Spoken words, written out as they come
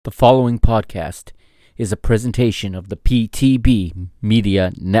The following podcast is a presentation of the PTB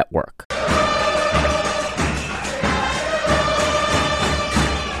Media Network.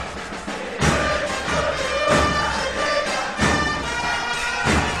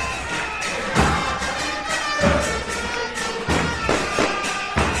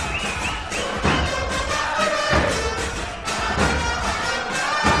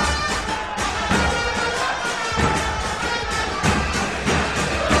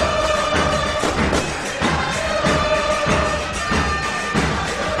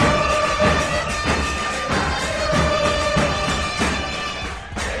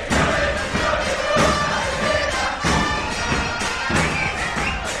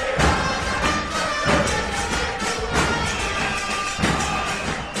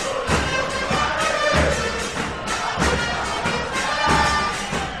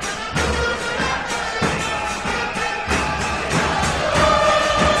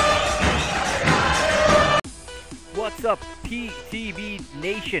 What's up, PTB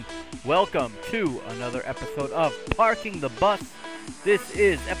Nation? Welcome to another episode of Parking the Bus. This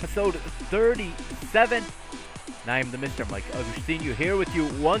is episode 37. And I am the Mr. Mike Agustino here with you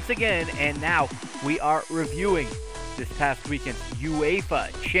once again. And now we are reviewing this past weekend's UEFA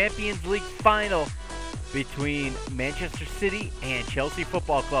Champions League final between Manchester City and Chelsea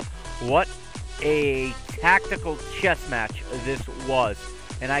Football Club. What a tactical chess match this was.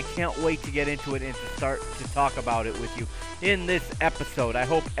 And I can't wait to get into it and to start to talk about it with you in this episode. I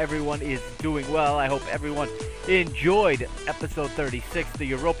hope everyone is doing well. I hope everyone enjoyed episode 36, the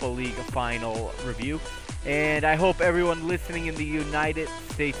Europa League final review. And I hope everyone listening in the United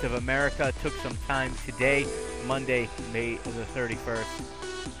States of America took some time today, Monday, May the 31st,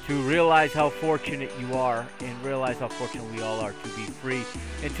 to realize how fortunate you are and realize how fortunate we all are to be free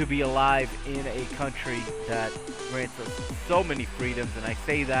and to be alive in a country that grants us so many freedoms. And I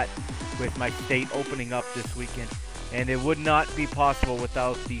say that with my state opening up this weekend. And it would not be possible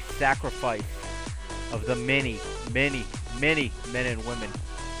without the sacrifice of the many, many, many men and women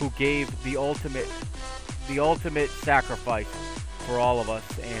who gave the ultimate sacrifice for all of us,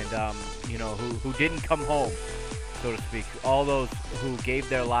 and who didn't come home, so to speak. All those who gave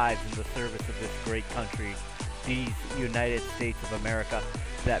their lives in the service of this great country, these United States of America,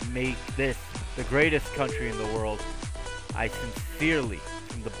 that make this the greatest country in the world. I sincerely,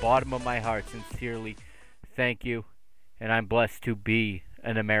 from the bottom of my heart, sincerely thank you, and I'm blessed to be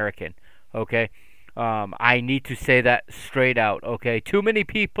an American, okay? I need to say that straight out, okay? Too many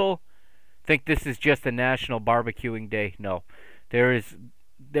people think this is just a national barbecuing day. No, there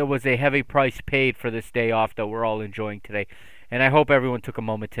was a heavy price paid for this day off that we're all enjoying today. And I hope everyone took a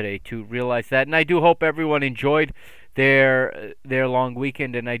moment today to realize that. And I do hope everyone enjoyed their long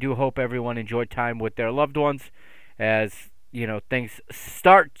weekend. And I do hope everyone enjoyed time with their loved ones as, things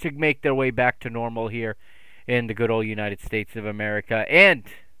start to make their way back to normal here in the good old United States of America. And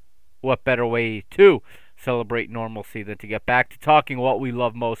what better way to celebrate normalcy than to get back to talking what we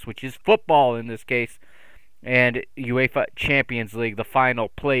love most, which is football in this case. And UEFA Champions League, the final,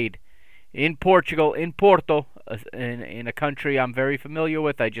 played in Portugal, in Porto, in a country I'm very familiar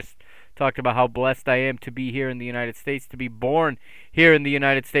with. I just talked about how blessed I am to be here in the United States, to be born here in the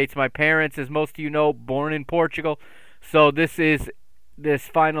United States. My parents, as most of you know, born in Portugal. So this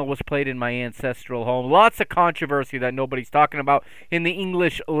final was played in my ancestral home. Lots of controversy that nobody's talking about in the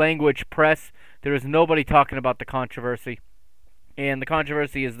English language press. There is nobody talking about the controversy. And the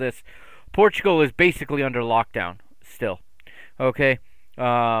controversy is this: Portugal is basically under lockdown still. Okay?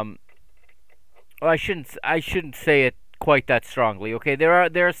 I shouldn't say it quite that strongly. Okay?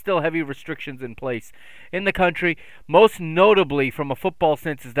 There are still heavy restrictions in place in the country. Most notably, from a football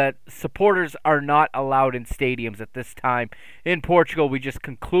sense, is that supporters are not allowed in stadiums at this time. In Portugal, we just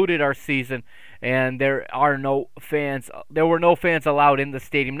concluded our season, and there were no fans allowed in the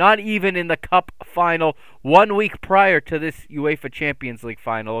stadium, not even in the cup final 1 week prior to this UEFA Champions League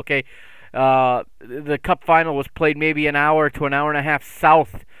final. Okay? The cup final was played maybe an hour to an hour and a half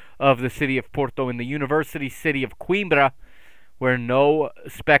south of the city of Porto, in the university city of Coimbra, where no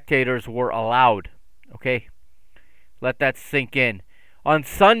spectators were allowed. Okay? Let that sink in. On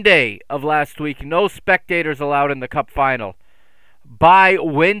Sunday of last week, no spectators allowed in the cup final. By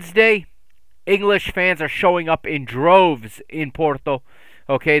Wednesday, English fans are showing up in droves in Porto.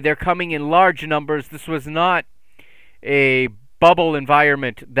 Okay? They're coming in large numbers. This was not a bubble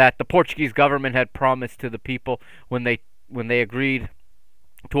environment that the Portuguese government had promised to the people when they agreed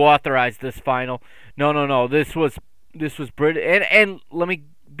to authorize this final. No. This was British. And let me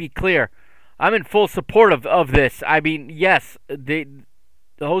be clear. I'm in full support of this. I mean, yes,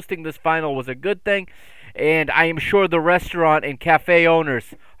 hosting this final was a good thing, and I am sure the restaurant and cafe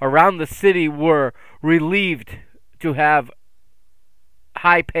owners around the city were relieved to have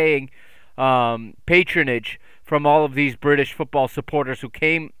high-paying patronage from all of these British football supporters who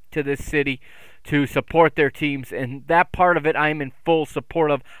came to this city to support their teams, and that part of it I am in full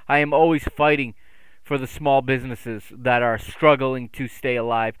support of. I am always fighting for the small businesses that are struggling to stay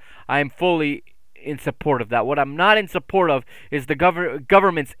alive. I am fully in support of that. What I'm not in support of is the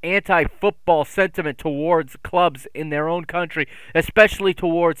government's anti-football sentiment towards clubs in their own country, especially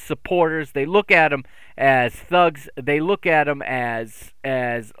towards supporters. They look at them as thugs. They look at them as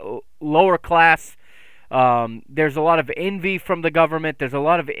lower class. There's a lot of envy from the government. There's a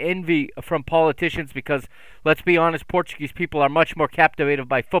lot of envy from politicians because, let's be honest, Portuguese people are much more captivated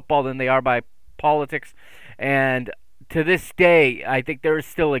by football than they are by politics. And to this day, I think there is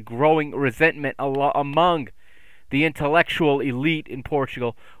still a growing resentment among the intellectual elite in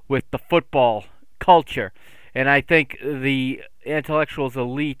Portugal with the football culture. And I think the intellectuals'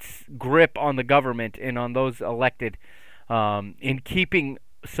 elite's grip on the government and on those elected in keeping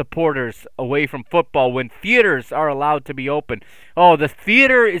supporters away from football when theaters are allowed to be open. Oh, the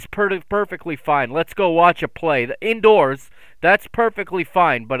theater is perfectly fine. Let's go watch a play. The indoors, that's perfectly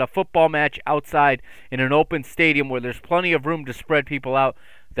fine. But a football match outside in an open stadium where there's plenty of room to spread people out,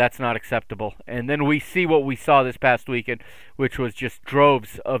 that's not acceptable. And then we see what we saw this past weekend, which was just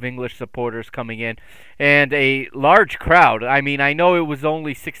droves of English supporters coming in. And a large crowd. I mean, I know it was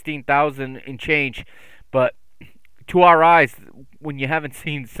only 16,000 and change, but to our eyes, when you haven't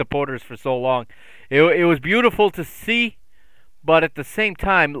seen supporters for so long, it was beautiful to see, but at the same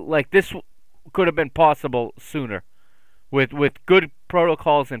time, like, this could have been possible sooner, with good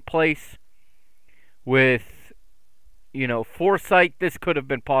protocols in place, with foresight. This could have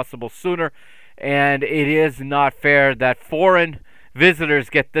been possible sooner, and it is not fair that foreign visitors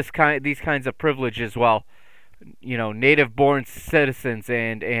get these kinds of privileges while native-born citizens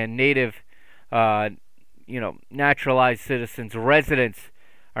and native naturalized citizens, residents,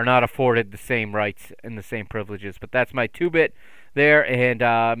 are not afforded the same rights and the same privileges. But that's my two-bit there,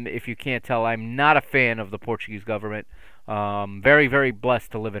 and if you can't tell, I'm not a fan of the Portuguese government. Very, very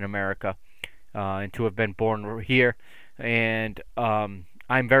blessed to live in America and to have been born here, and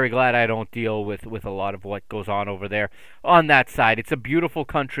I'm very glad I don't deal with a lot of what goes on over there on that side. It's a beautiful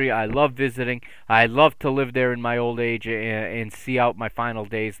country. I love visiting. I love to live there in my old age and see out my final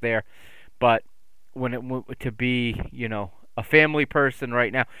days there. But to be, a family person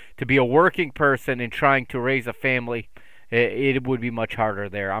right now, to be a working person and trying to raise a family, it would be much harder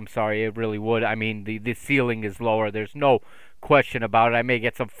there. I'm sorry, it really would. I mean, the ceiling is lower. There's no question about it. I may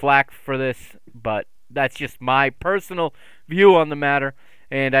get some flack for this, but that's just my personal view on the matter,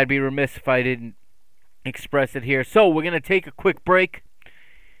 and I'd be remiss if I didn't express it here. So we're going to take a quick break.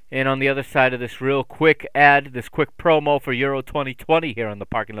 And on the other side of this real quick ad, this quick promo for Euro 2020 here on the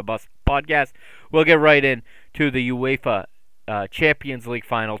Parking the Bus podcast, we'll get right into the UEFA Champions League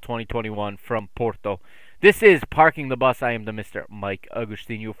Final 2021 from Porto. This is Parking the Bus. I am the Mr. Mike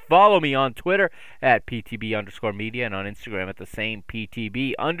Agustinu. Follow me on Twitter at PTB_media and on Instagram at the same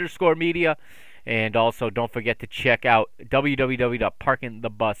PTB_media. And also don't forget to check out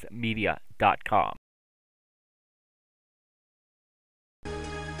www.parkingthebusmedia.com.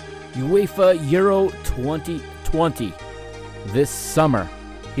 UEFA Euro 2020 this summer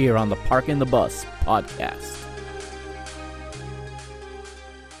here on the Parking the Bus podcast.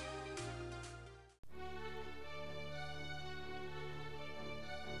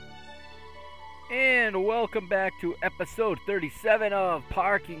 And welcome back to episode 37 of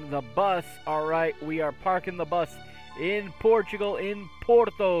Parking the Bus. Alright, we are parking the bus in Portugal, in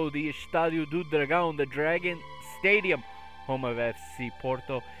Porto, the Estádio do Dragão, the Dragon Stadium, home of FC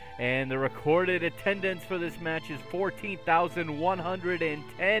Porto. And the recorded attendance for this match is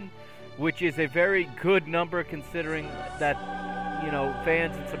 14,110, which is a very good number considering that,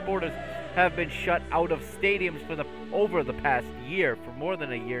 fans and supporters have been shut out of stadiums over the past year, for more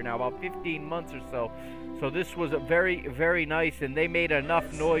than a year now, about 15 months or so. So this was a very, very nice, and they made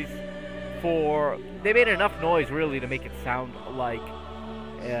enough noise really to make it sound like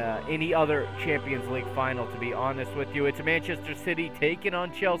any other Champions League final, to be honest with you. It's Manchester City taking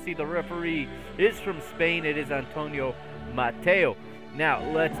on Chelsea. The referee is from Spain. It is Antonio Mateo. Now,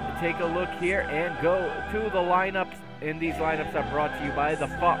 let's take a look here and go to the lineups. And these lineups are brought to you by the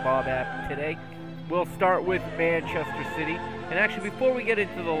FotMob app today. We'll start with Manchester City. And actually, before we get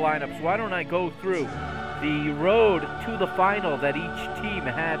into the lineups, why don't I go through the road to the final that each team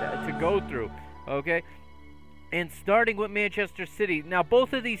had to go through, okay? And starting with Manchester City. Now,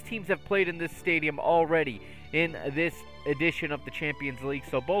 both of these teams have played in this stadium already in this edition of the Champions League,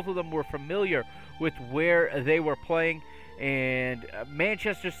 so both of them were familiar with where they were playing. And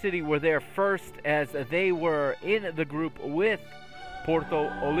Manchester City were there first, as they were in the group with Porto,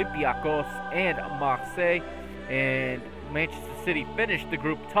 Olympiacos, and Marseille. And Manchester City finished the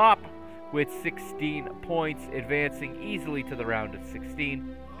group top with 16 points, advancing easily to the round of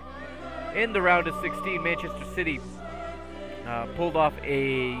 16. In the round of 16, Manchester City pulled off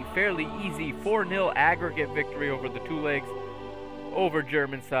a fairly easy 4-0 aggregate victory over the two legs over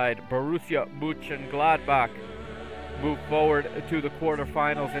German side Borussia Mönchengladbach. Moved forward to the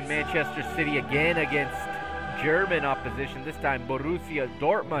quarterfinals, and Manchester City again against German opposition. This time Borussia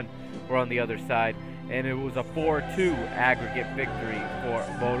Dortmund were on the other side, and it was a 4-2 aggregate victory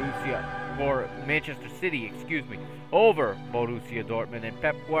for Manchester City, over Borussia Dortmund. And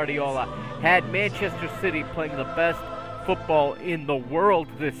Pep Guardiola had Manchester City playing the best football in the world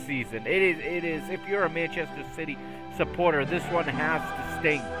this season. It is. If you're a Manchester City supporter, this one has to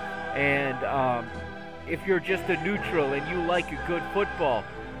sting. And if you're just a neutral and you like a good football,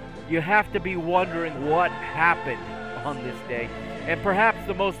 you have to be wondering what happened on this day. And perhaps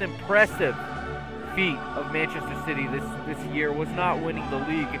the most impressive feat of Manchester City this year was not winning the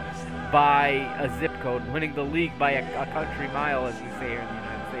league by a zip code, winning the league by a country mile, as we say here in the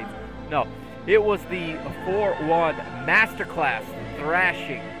United States. No, it was the 4-1 masterclass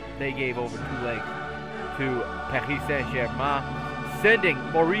thrashing they gave over two legs to Paris Saint-Germain, sending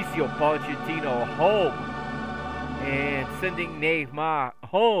Mauricio Pochettino home and sending Neymar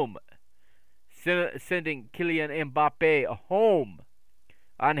home, sending Kylian Mbappe home,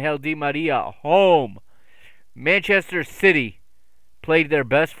 Angel Di Maria home. Manchester City played their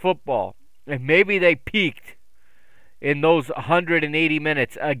best football, and maybe they peaked in those 180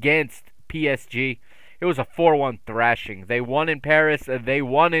 minutes against PSG. It was a 4-1 thrashing. They won in Paris, they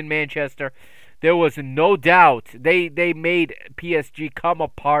won in Manchester. There was no doubt they made PSG come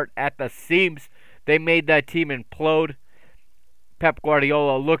apart at the seams. They made that team implode. Pep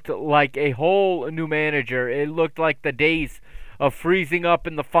Guardiola looked like a whole new manager. It looked like the days of freezing up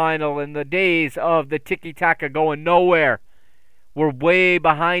in the final and the days of the tiki-taka going nowhere. We're way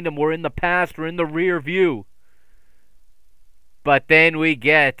behind them. We're in the past. We're in the rear view. But then we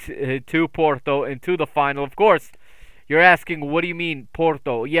get to Porto and to the final. Of course, you're asking, what do you mean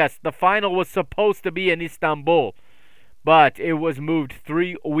Porto? Yes, the final was supposed to be in Istanbul, but it was moved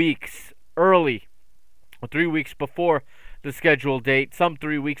 3 weeks early, 3 weeks before the scheduled date, some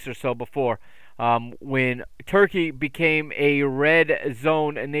 3 weeks or so before, when Turkey became a red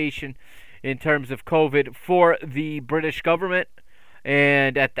zone nation in terms of COVID for the British government.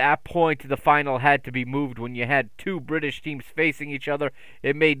 And at that point, the final had to be moved. When you had two British teams facing each other,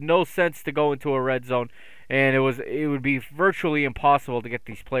 it made no sense to go into a red zone, and it would be virtually impossible to get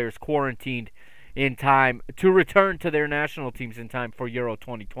these players quarantined in time to return to their national teams in time for Euro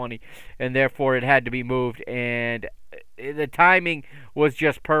 2020, and therefore it had to be moved. And the timing was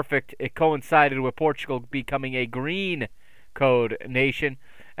just perfect. It coincided with Portugal becoming a green code nation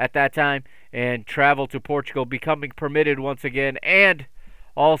at that time, and travel to Portugal becoming permitted once again, and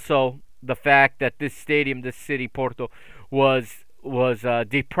also the fact that this stadium, this city, Porto, was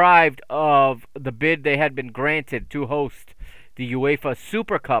deprived of the bid they had been granted to host the UEFA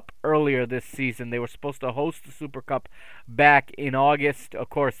Super Cup earlier this season. They were supposed to host the Super Cup back in August. Of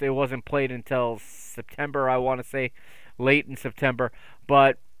course, it wasn't played until September, I want to say, late in September,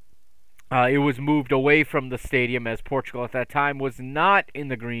 but it was moved away from the stadium, as Portugal at that time was not in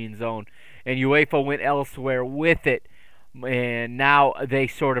the green zone, and UEFA went elsewhere with it. And now they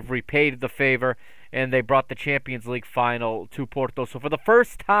sort of repaid the favor, and they brought the Champions League final to Porto. So for the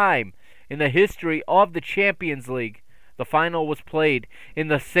first time in the history of the Champions League, the final was played in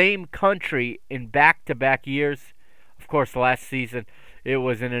the same country in back-to-back years. Of course, last season it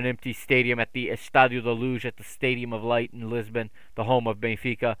was in an empty stadium at the Estádio da Luz, at the Stadium of Light in Lisbon, the home of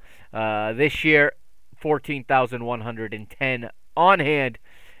Benfica. This year, 14,110 on hand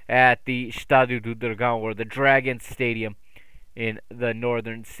at the Estádio do Dragão, or the Dragon Stadium, in the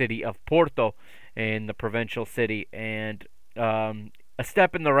northern city of Porto, in the provincial city. And a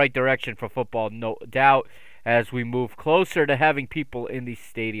step in the right direction for football, no doubt, as we move closer to having people in these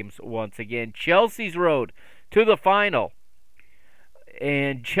stadiums once again. Chelsea's road to the final.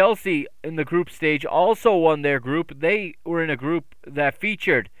 And Chelsea, in the group stage, also won their group. They were in a group that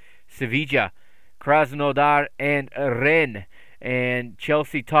featured Sevilla, Krasnodar, and Rennes. And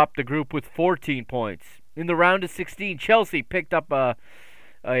Chelsea topped the group with 14 points. In the round of 16, Chelsea picked up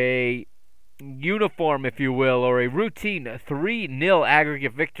a uniform, if you will, or a routine 3-0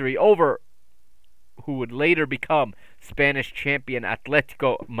 aggregate victory over who would later become Spanish champion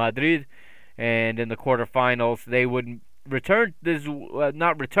Atletico Madrid. And in the quarterfinals, they would return this,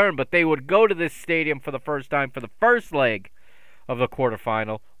 not return, but they would go to this stadium for the first time for the first leg of the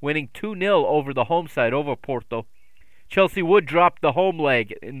quarterfinal, winning 2-0 over the home side, over Porto. Chelsea would drop the home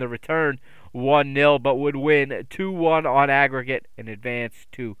leg in the return 1-0, but would win 2-1 on aggregate and advance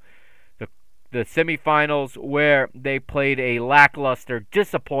to the semifinals, where they played a lackluster,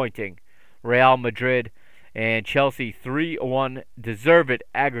 disappointing Real Madrid, and Chelsea 3-1 deserved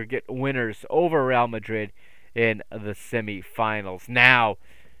aggregate winners over Real Madrid in the semifinals. Now,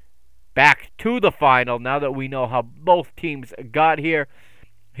 back to the final, now that we know how both teams got here.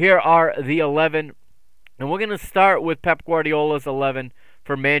 Here are the 11, and we're going to start with Pep Guardiola's 11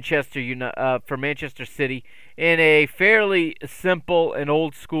 for Manchester City in a fairly simple and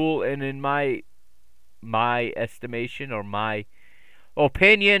old school, and in my estimation or my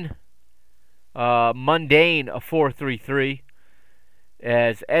opinion, mundane 4-3-3,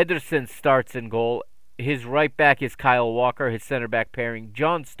 as Ederson starts in goal. His right back is Kyle Walker. His center back pairing,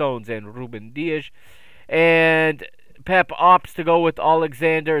 John Stones and Ruben Dias. And Pep opts to go with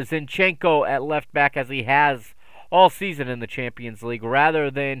Alexander Zinchenko at left back, as he has all season in the Champions League, rather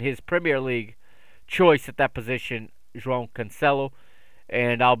than his Premier League choice at that position, João Cancelo.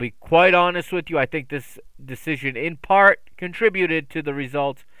 And I'll be quite honest with you, I think this decision in part contributed to the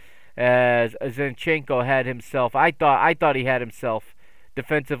result, as Zinchenko had himself, I thought he had himself,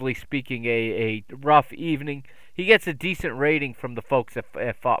 defensively speaking, a rough evening. He gets a decent rating from the folks at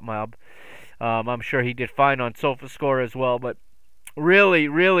FotMob. I'm sure he did fine on SofaScore as well, but really,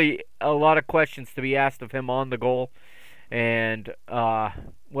 really a lot of questions to be asked of him on the goal. And,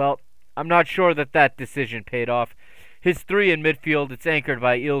 well, I'm not sure that decision paid off. His three in midfield, it's anchored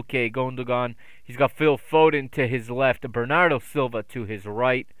by Ilkay Gundogan. He's got Phil Foden to his left, Bernardo Silva to his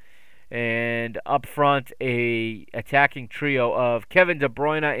right. And up front, a attacking trio of Kevin De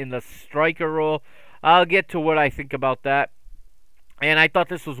Bruyne in the striker role. I'll get to what I think about that. And I thought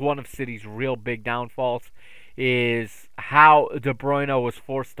this was one of City's real big downfalls, is how De Bruyne was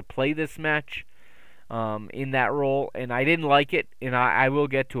forced to play this match in that role. And I didn't like it, and I will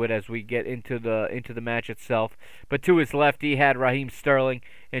get to it as we get into the match itself. But to his left, he had Raheem Sterling,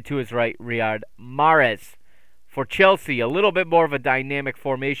 and to his right, Riyad Mahrez. For Chelsea, a little bit more of a dynamic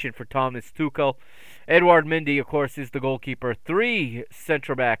formation for Thomas Tuchel. Edouard Mendy, of course, is the goalkeeper. Three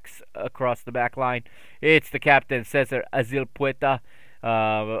central backs across the back line. It's the captain, Cesar Azpilicueta,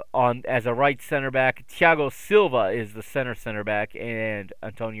 as a right center back. Thiago Silva is the center back, and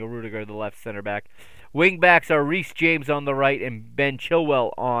Antonio Rudiger, the left center back. Wing backs are Reece James on the right and Ben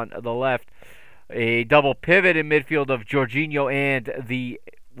Chilwell on the left. A double pivot in midfield of Jorginho and the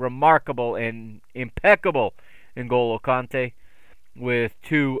remarkable and impeccable N'Golo Kante, with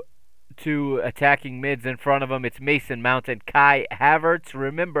two attacking mids in front of him. It's Mason Mount and Kai Havertz.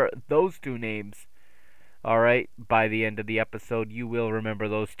 Remember those two names. All right, by the end of the episode, you will remember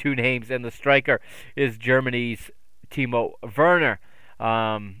those two names. And the striker is Germany's Timo Werner.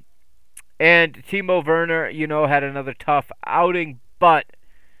 And Timo Werner, had another tough outing, but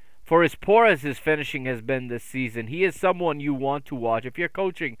for as poor as his finishing has been this season, he is someone you want to watch. If you're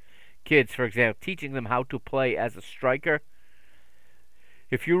coaching kids, for example, teaching them how to play as a striker,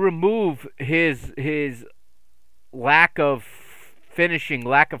 if you remove his lack of finishing,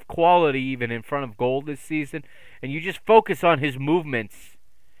 lack of quality even in front of goal this season, and you just focus on his movements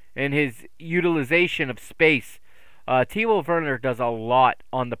and his utilization of space, Timo Werner does a lot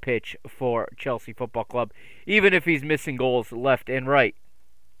on the pitch for Chelsea Football Club, even if he's missing goals left and right.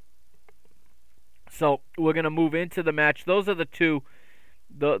 So we're going to move into the match. Those are the two.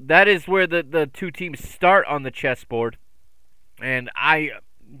 That is where the two teams start on the chessboard, and I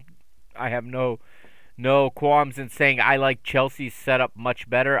have no qualms in saying I like Chelsea's setup much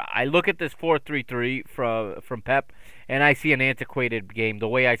better. I look at this 4-3-3 from Pep, and I see an antiquated game. The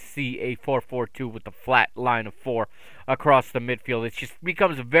way I see a 4-4-2 with the flat line of four across the midfield, it just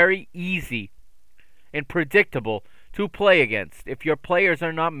becomes very easy and predictable to play against if your players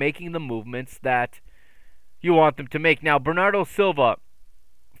are not making the movements that you want them to make. Now, Bernardo Silva,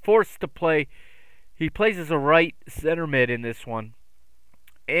 forced to play, he plays as a right center mid in this one.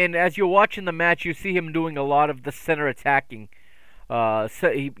 And as you're watching the match, you see him doing a lot of the center attacking.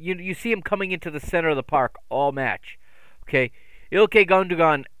 You see him coming into the center of the park all match. Okay, Ilkay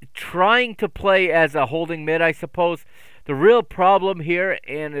Gundogan trying to play as a holding mid, I suppose. The real problem here,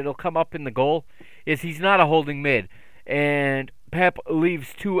 and it'll come up in the goal, is he's not a holding mid. And Pep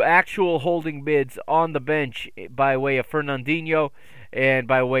leaves two actual holding mids on the bench by way of Fernandinho and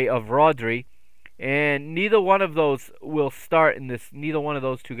by way of Rodri. And neither one of those will start in this. Neither one of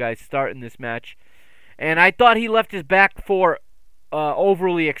those two guys start in this match. And I thought he left his back four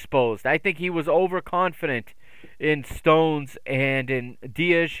overly exposed. I think he was overconfident in Stones and in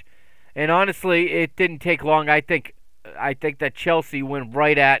Diaz. And honestly, it didn't take long. I think that Chelsea went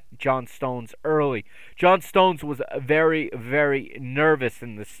right at John Stones early. John Stones was very, very nervous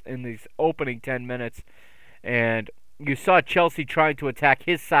in these opening 10 minutes, and you saw Chelsea trying to attack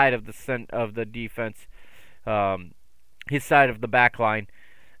his side of the defense, his side of the back line.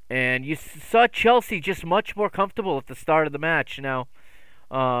 And you saw Chelsea just much more comfortable at the start of the match. Now,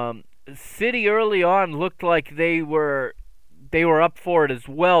 City early on looked like they were up for it as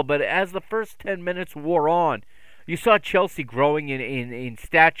well, but as the first 10 minutes wore on, you saw Chelsea growing in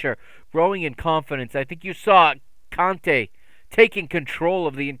stature, growing in confidence. I think you saw Conte taking control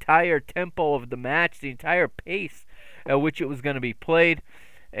of the entire tempo of the match, the entire pace at which it was going to be played.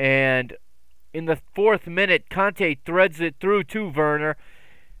 And in the 4th minute, Conte threads it through to Werner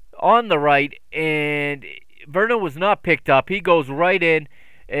on the right, and Werner was not picked up. He goes right in,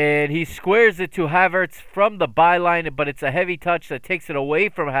 and he squares it to Havertz from the byline, but it's a heavy touch that takes it away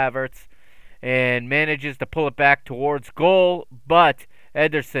from Havertz and manages to pull it back towards goal, but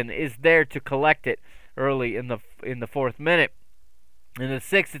Ederson is there to collect it early in the 4th minute. In the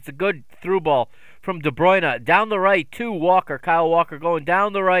 6th, it's a good through ball from De Bruyne down the right to Walker. Kyle Walker going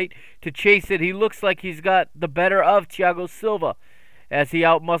down the right to chase it. He looks like he's got the better of Thiago Silva as he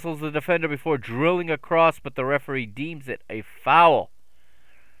outmuscles the defender before drilling across, but the referee deems it a foul.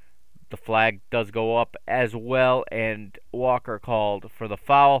 The flag does go up as well, and Walker called for the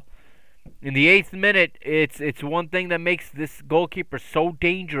foul. In the 8th minute, it's one thing that makes this goalkeeper so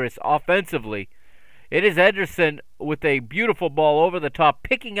dangerous offensively. It is Ederson with a beautiful ball over the top,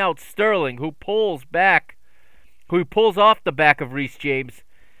 picking out Sterling, who pulls off the back of Reece James.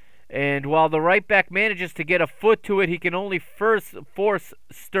 And while the right back manages to get a foot to it, he can only first force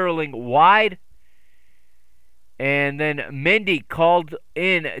Sterling wide. And then Mendy called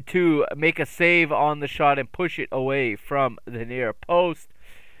in to make a save on the shot and push it away from the near post.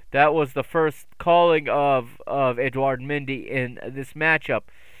 That was the first calling of Edouard Mendy in this matchup.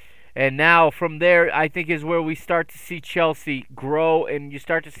 And now from there, I think is where we start to see Chelsea grow, and you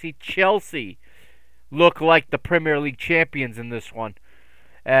start to see Chelsea look like the Premier League champions in this one.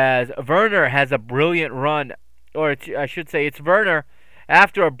 As Werner has a brilliant run, or I should say it's Werner,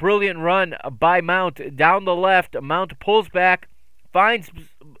 after a brilliant run by Mount down the left. Mount pulls back, finds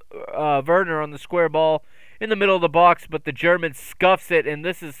Werner on the square ball in the middle of the box, but the German scuffs it, and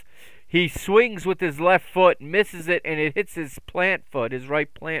he swings with his left foot, misses it, and it hits his plant foot, his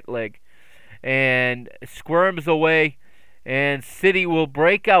right plant leg, and squirms away. And City will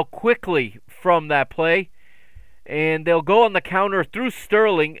break out quickly from that play, and they'll go on the counter through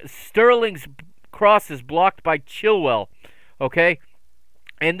Sterling. Sterling's cross is blocked by Chilwell, okay?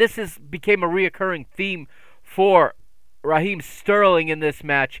 And this became a reoccurring theme for Raheem Sterling in this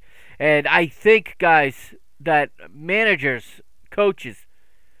match. And I think, guys, that managers, coaches,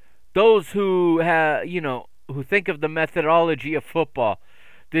 those who who think of the methodology of football,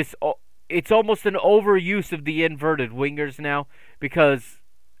 it's almost an overuse of the inverted wingers now, because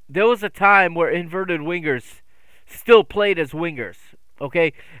there was a time where inverted wingers still played as wingers,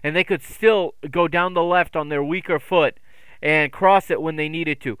 okay, and they could still go down the left on their weaker foot and cross it when they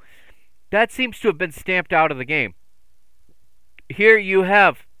needed to. That seems to have been stamped out of the game. Here you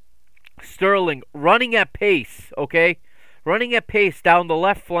have Sterling running at pace, okay? Running at pace down the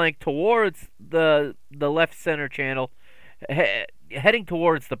left flank towards the left center channel, heading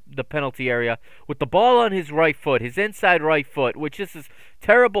towards the penalty area with the ball on his right foot, his inside right foot, which this is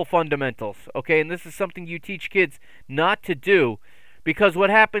terrible fundamentals, okay? And this is something you teach kids not to do, because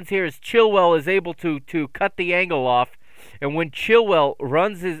what happens here is Chilwell is able to cut the angle off, and when Chilwell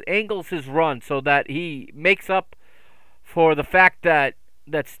angles his run so that he makes up for the fact that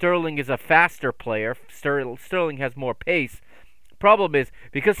Sterling is a faster player. Sterling has more pace. Problem is,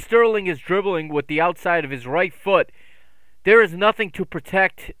 because Sterling is dribbling with the outside of his right foot, there is nothing to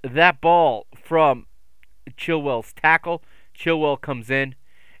protect that ball from Chilwell's tackle. Chilwell comes in,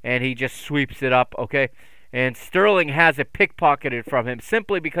 and he just sweeps it up, okay? And Sterling has it pickpocketed from him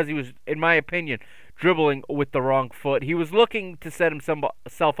simply because he was, in my opinion, dribbling with the wrong foot. He was looking to set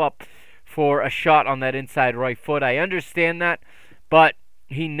himself up for a shot on that inside right foot. I understand that, but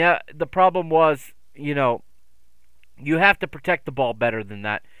the problem was, you have to protect the ball better than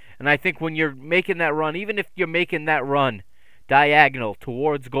that. And I think when you're making that run, even if you're making that run diagonal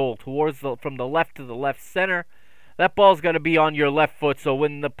towards goal, from the left to the left center, that ball's got to be on your left foot, so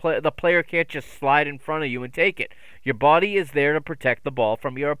when the player can't just slide in front of you and take it. Your body is there to protect the ball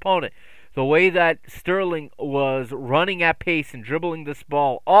from your opponent. The way that Sterling was running at pace and dribbling this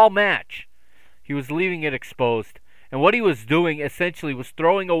ball all match, He was leaving it exposed. And what he was doing essentially was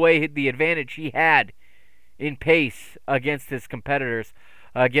throwing away the advantage he had in pace against his competitors,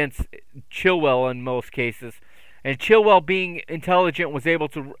 against Chilwell in most cases. And Chilwell, being intelligent, was able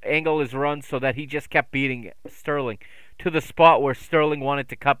to angle his runs so that he just kept beating Sterling to the spot where Sterling wanted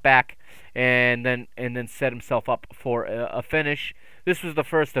to cut back and then set himself up for a finish. This was the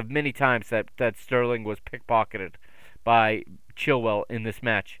first of many times that Sterling was pickpocketed by Chilwell in this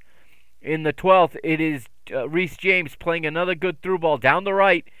match. In the 12th, it is Reece James playing another good through ball down the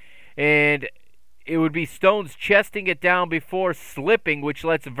right, and it would be Stones chesting it down before slipping, which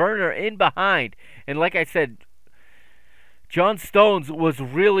lets Werner in behind. And like I said, John Stones was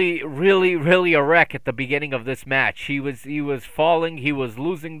really, really, really a wreck at the beginning of this match. He was falling, he was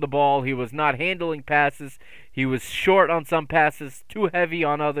losing the ball, he was not handling passes, he was short on some passes, too heavy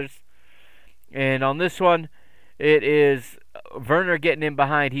on others. And on this one, it is Werner getting in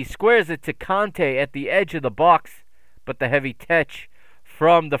behind. He squares it to Kanté at the edge of the box, but the heavy touch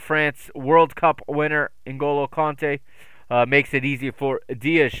from the France World Cup winner N'Golo Kanté makes it easy for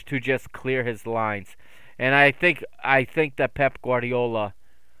Dias to just clear his lines. And I think that Pep Guardiola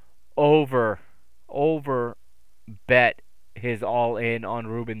over bet his all in on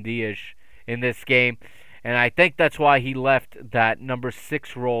Ruben Dias in this game. And I think that's why he left that number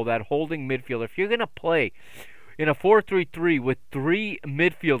 6 role, that holding midfielder. If you're going to play in a 4-3-3 with 3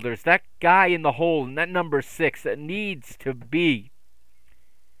 midfielders, that guy in the hole, and that number 6, that needs to be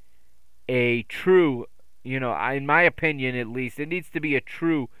a true, in my opinion at least, it needs to be a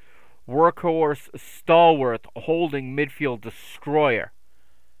true workhorse, stalwart, holding midfield destroyer.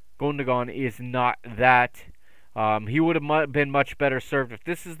 Gundogan is not that. He would have been much better served if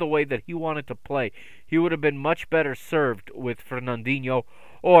this is the way that he wanted to play. He would have been much better served with Fernandinho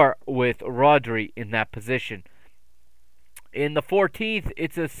or with Rodri in that position. In the 14th,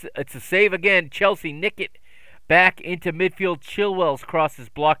 it's a save again. Chelsea nick it back into midfield. Chilwell's cross is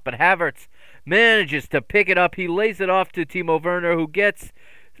blocked, but Havertz manages to pick it up. He lays it off to Timo Werner, who gets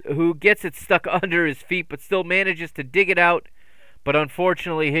it stuck under his feet, but still manages to dig it out. But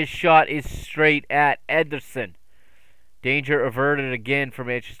unfortunately, his shot is straight at Ederson. Danger averted again for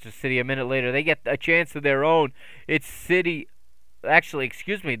Manchester City. A minute later, they get a chance of their own. It's City. Actually,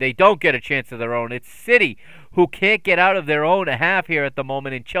 excuse me, they don't get a chance of their own. It's City who can't get out of their own half here at the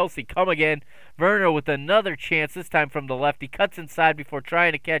moment, and Chelsea come again. Werner with another chance, this time from the left. He cuts inside before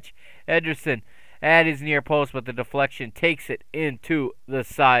trying to catch Ederson at his near post, but the deflection takes it into the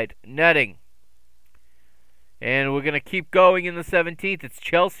side netting. And we're going to keep going in the 17th. It's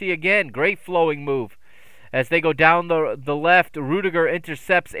Chelsea again. Great flowing move. As they go down the left, Rudiger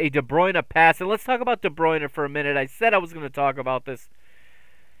intercepts a De Bruyne pass. And let's talk about De Bruyne for a minute. I said I was going to talk about this.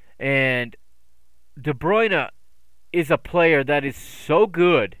 And De Bruyne is a player that is so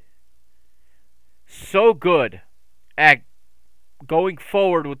good at going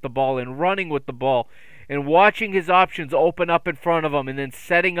forward with the ball and running with the ball and watching his options open up in front of him and then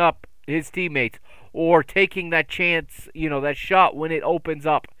setting up his teammates or taking that chance, that shot when it opens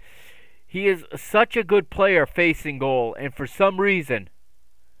up. He is such a good player facing goal, and for some reason,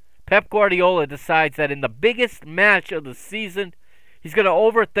 Pep Guardiola decides that in the biggest match of the season, he's going to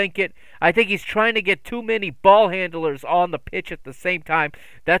overthink it. I think he's trying to get too many ball handlers on the pitch at the same time.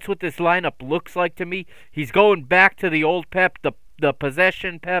 That's what this lineup looks like to me. He's going back to the old Pep, the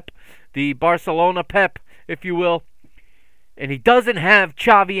possession Pep, the Barcelona Pep, if you will. And he doesn't have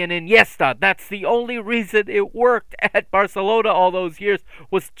Xavi and Iniesta. That's the only reason it worked at Barcelona all those years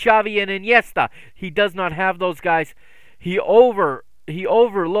was Xavi and Iniesta. He does not have those guys. He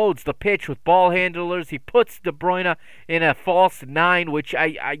overloads the pitch with ball handlers. He puts De Bruyne in a false 9, which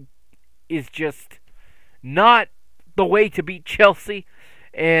is just not the way to beat Chelsea.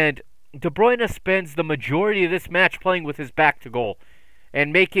 And De Bruyne spends the majority of this match playing with his back to goal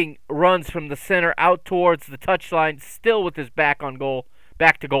and making runs from the center out towards the touchline, still with his back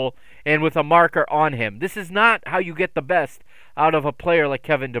to goal, and with a marker on him. This is not how you get the best out of a player like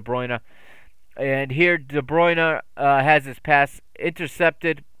Kevin De Bruyne. And here De Bruyne has his pass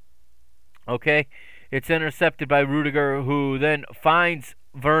intercepted. Okay, it's intercepted by Rudiger, who then finds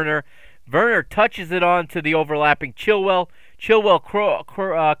Werner. Werner touches it on to the overlapping Chilwell. Chilwell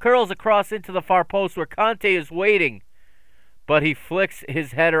curls across into the far post where Kanté is waiting, but he flicks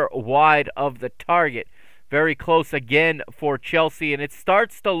his header wide of the target. Very close again for Chelsea, and it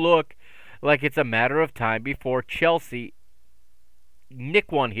starts to look like it's a matter of time before Chelsea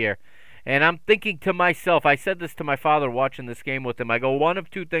nick one here. And I'm thinking to myself, I said this to my father watching this game with him, I go, one of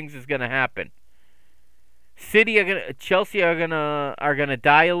two things is going to happen. Chelsea are gonna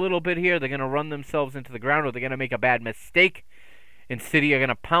die a little bit here. They're gonna run themselves into the ground, or they're gonna make a bad mistake and City are going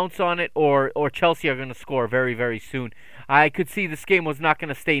to pounce on it, or Chelsea are going to score very, very soon. I could see this game was not going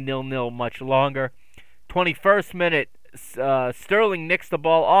to stay 0-0 much longer. 21st minute, Sterling nicks the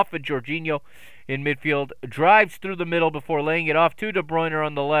ball off of Jorginho in midfield, drives through the middle before laying it off to De Bruyne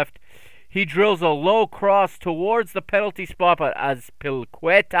on the left. He drills a low cross towards the penalty spot, but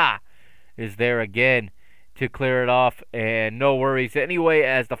Azpilicueta is there again to clear it off, and no worries anyway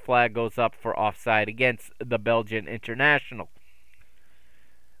as the flag goes up for offside against the Belgian international.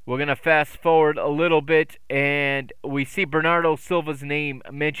 We're going to fast forward a little bit, and we see Bernardo Silva's name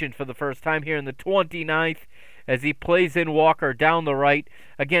mentioned for the first time here in the 29th as he plays in Walker down the right.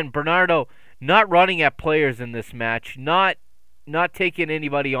 Again, Bernardo not running at players in this match, not taking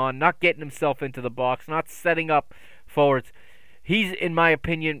anybody on, not getting himself into the box, not setting up forwards. He's, in my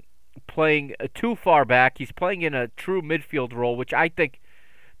opinion, playing too far back. He's playing in a true midfield role, which I think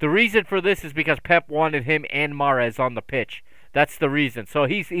the reason for this is because Pep wanted him and Mahrez on the pitch. That's the reason. So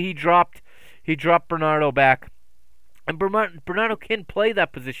he dropped Bernardo back, and Bernardo can play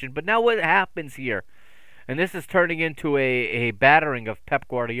that position. But now what happens here? And this is turning into a battering of Pep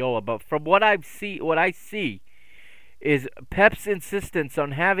Guardiola. But from what I see is Pep's insistence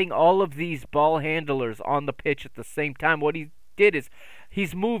on having all of these ball handlers on the pitch at the same time. What he did is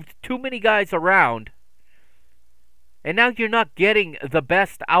he's moved too many guys around, and now you're not getting the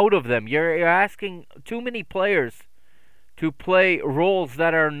best out of them. You're asking too many players to play roles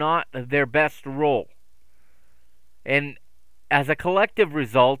that are not their best role. And as a collective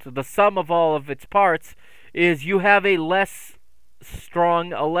result, the sum of all of its parts is you have a less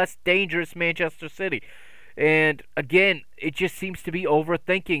strong, a less dangerous Manchester City. And again, it just seems to be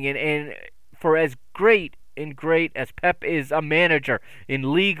overthinking. And for as great as Pep is a manager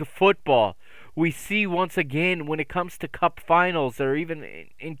in league football, we see once again when it comes to cup finals or even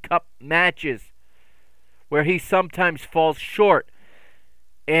in cup matches where he sometimes falls short.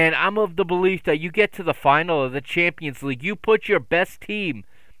 And I'm of the belief that you get to the final of the Champions League, you put your best team,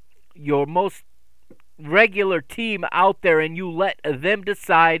 your most regular team out there, and you let them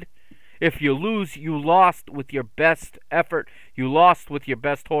decide. If you lose, you lost with your best effort. You lost with your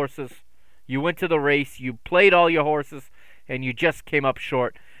best horses. You went to the race. You played all your horses, and you just came up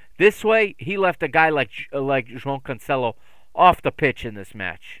short. This way, he left a guy like João Cancelo off the pitch in this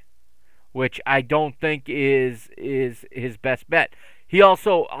match, which I don't think is his best bet. He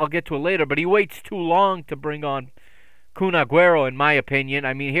also, I'll get to it later, but he waits too long to bring on Kun Aguero, in my opinion.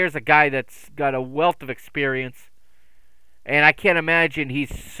 I mean, here's a guy that's got a wealth of experience, and I can't imagine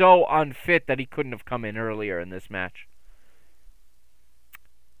he's so unfit that he couldn't have come in earlier in this match.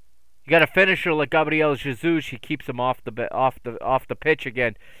 You got a finisher like Gabriel Jesus. He keeps him off the pitch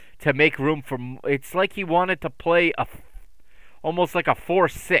again to make room for. It's like he wanted to play almost like a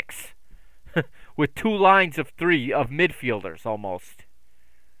 4-6 with two lines of three of midfielders almost.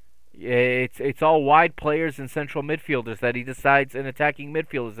 It's all wide players and central midfielders that he decides, and attacking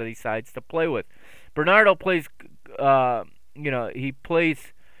midfielders that he decides to play with. Bernardo plays, he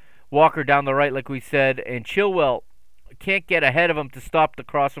plays Walker down the right, like we said, and Chilwell can't get ahead of him to stop the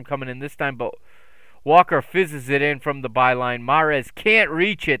cross from coming in this time, but Walker fizzes it in from the byline. Mahrez can't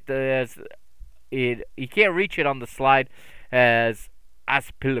reach it he can't reach it on the slide as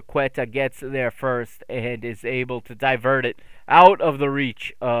Azpilicueta gets there first and is able to divert it out of the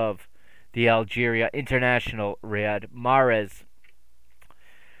reach of the Algeria international Riyad Mahrez.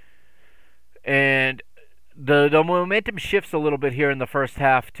 And the momentum shifts a little bit here in the first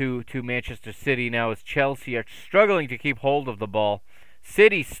half to Manchester City now as Chelsea are struggling to keep hold of the ball.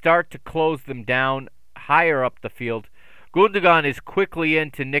 City start to close them down higher up the field. Gundogan is quickly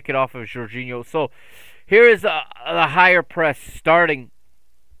in to nick it off of Jorginho. So here is a higher press starting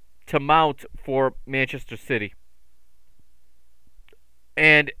to mount for Manchester City.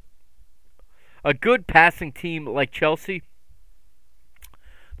 And a good passing team like Chelsea,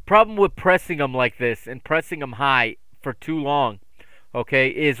 the problem with pressing them like this and pressing them high for too long, okay,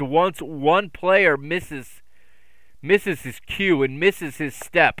 is once one player misses his cue and misses his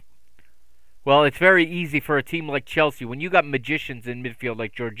step, well, it's very easy for a team like Chelsea, when you got magicians in midfield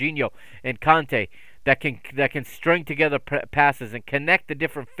like Jorginho and Kanté that can string together passes and connect the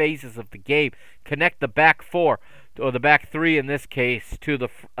different phases of the game, connect the back four, or the back three in this case, to the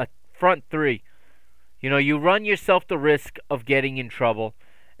front three. You know, you run yourself the risk of getting in trouble,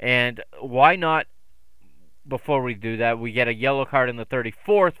 and why not, before we do that, we get a yellow card in the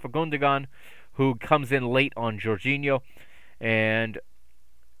 34th for Gundogan, who comes in late on Jorginho, and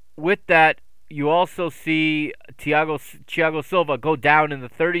with that, you also see Thiago Silva go down in the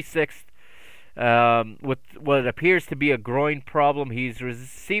 36th with what appears to be a groin problem. He's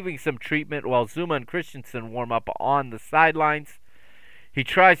receiving some treatment while Zuma and Christensen warm up on the sidelines. He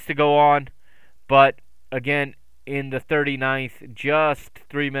tries to go on, but again, in the 39th, just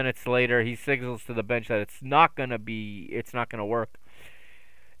 3 minutes later, he signals to the bench that it's not going to work.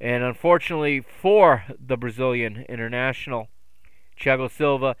 And unfortunately for the Brazilian international, Thiago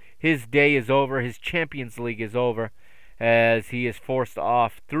Silva, his day is over. His Champions League is over, as he is forced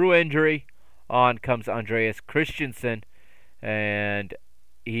off through injury. On comes Andreas Christensen, and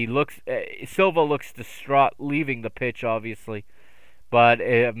Silva looks distraught leaving the pitch, obviously. But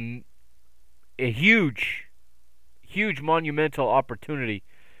a huge monumental opportunity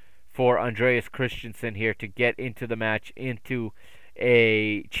for Andreas Christensen here to get into the match, into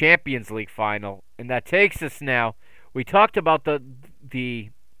a Champions League final. And that takes us now. We talked about the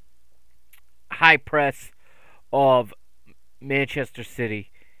high press of Manchester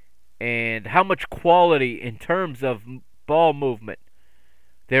City and how much quality in terms of ball movement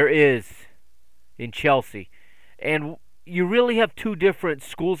there is in Chelsea. And you really have two different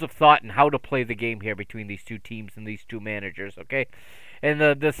schools of thought in how to play the game here between these two teams and these two managers, okay? And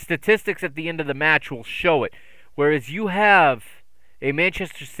the statistics at the end of the match will show it. Whereas you have a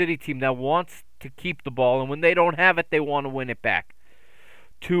Manchester City team that wants to keep the ball, and when they don't have it, they want to win it back.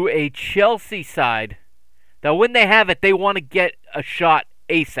 To a Chelsea side that when they have it, they want to get a shot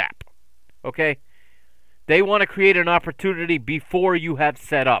ASAP, okay? They want to create an opportunity before you have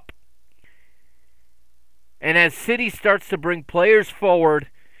set up. And as City starts to bring players forward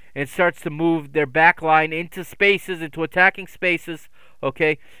and starts to move their back line into spaces, into attacking spaces,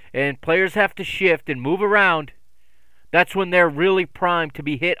 okay, and players have to shift and move around, that's when they're really primed to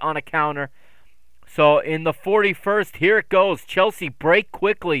be hit on a counter. So in the 41st, here it goes. Chelsea break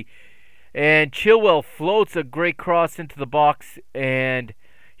quickly, and Chilwell floats a great cross into the box, and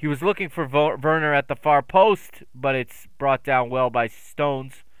he was looking for Werner at the far post, but it's brought down well by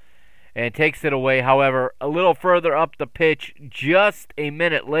Stones and takes it away. However, a little further up the pitch, just a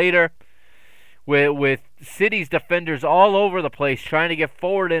minute later, with City's defenders all over the place trying to get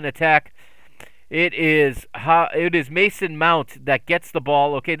forward in attack, it is Mason Mount that gets the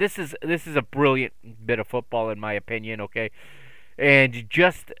ball. Okay, this is a brilliant bit of football in my opinion. Okay, and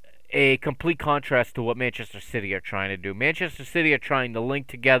just a complete contrast to what Manchester City are trying to do. Manchester City are trying to link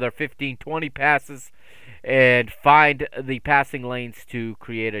together 15, 20 passes and find the passing lanes to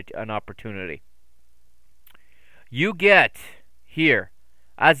create an opportunity. You get here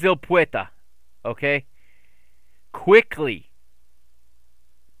Azpilicueta, okay? Quickly,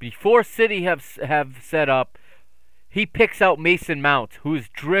 before City have set up, he picks out Mason Mount, who's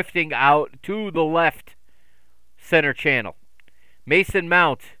drifting out to the left center channel. Mason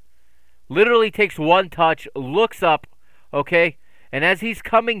Mount literally takes one touch, looks up, okay? And as he's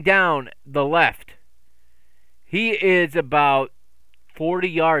coming down the left, he is about 40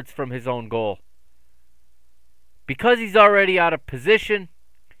 yards from his own goal. Because he's already out of position,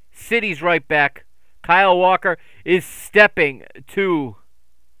 City's right back. Kyle Walker is stepping to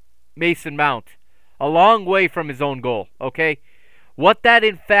Mason Mount a long way from his own goal, okay? What that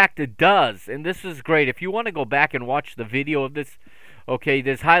in fact does, and this is great, if you want to go back and watch the video of this, okay,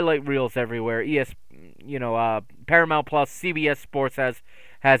 there's highlight reels everywhere. Paramount Plus, CBS Sports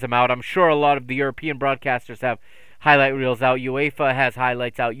has them out. I'm sure a lot of the European broadcasters have highlight reels out. UEFA has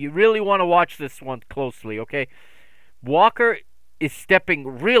highlights out. You really want to watch this one closely, okay? Walker is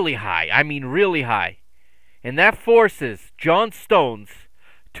stepping really high. I mean really high. And that forces John Stones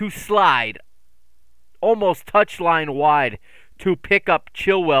to slide almost touchline wide to pick up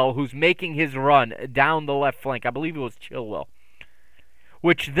Chilwell, who's making his run down the left flank. I believe it was Chilwell.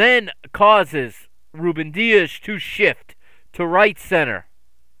 Which then causes Ruben Dias to shift to right center.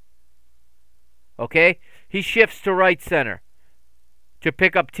 Okay? He shifts to right center to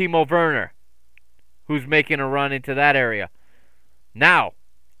pick up Timo Werner, who's making a run into that area. Now,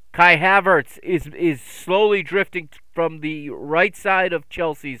 Kai Havertz is slowly drifting from the right side of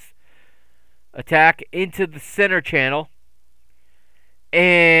Chelsea's attack into the center channel.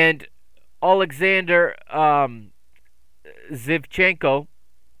 And Alexander Zinchenko,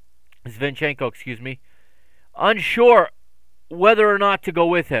 unsure whether or not to go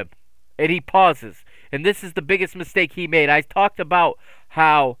with him. And he pauses. And this is the biggest mistake he made. I talked about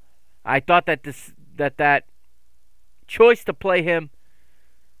how I thought that that choice to play him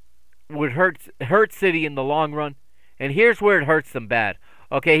would hurt City in the long run. And here's where it hurts them bad.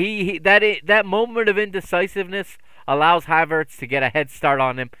 Okay, that moment of indecisiveness allows Havertz to get a head start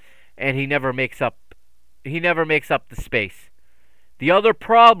on him, and he never makes up the space. The other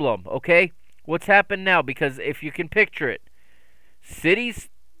problem, okay, what's happened now, because if you can picture it, City's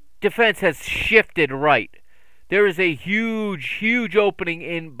defense has shifted right. There is a huge opening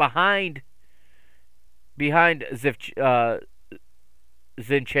in behind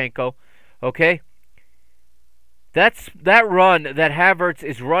Zinchenko. Okay? That run that Havertz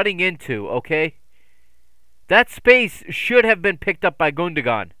is running into, okay? That space should have been picked up by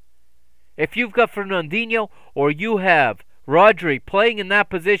Gundogan. If you've got Fernandinho or you have Rodri playing in that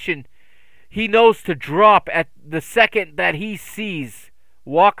position, he knows to drop at the second that he sees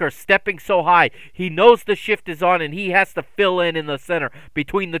Walker stepping so high. He knows the shift is on and he has to fill in the center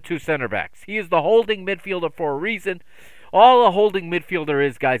between the two center backs. He is the holding midfielder for a reason. All a holding midfielder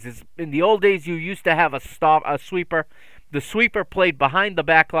is, guys, is in the old days you used to have a sweeper. The sweeper played behind the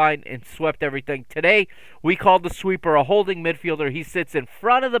back line and swept everything. Today, we call the sweeper a holding midfielder. He sits in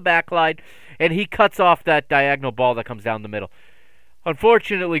front of the back line and he cuts off that diagonal ball that comes down the middle.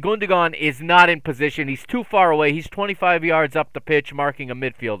 Unfortunately, Gundogan is not in position. He's too far away. He's 25 yards up the pitch marking a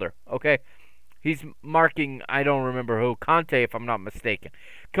midfielder, okay? He's marking, I don't remember who, Conte if I'm not mistaken.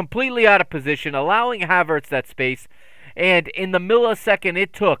 Completely out of position, allowing Havertz that space. And in the millisecond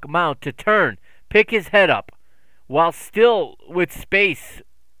it took Mount to turn, pick his head up, while still with space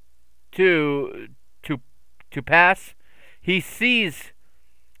to pass, he sees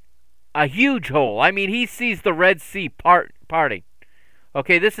a huge hole. I mean, he sees the Red Sea parting.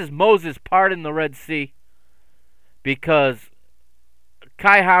 Okay, this is Moses parting the Red Sea because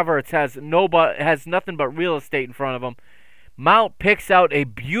Kai Havertz has nothing but real estate in front of him. Mount picks out a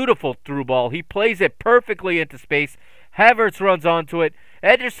beautiful through ball. He plays it perfectly into space. Havertz runs onto it.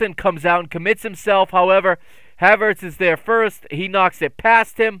 Ederson comes out and commits himself. However, Havertz is there first. He knocks it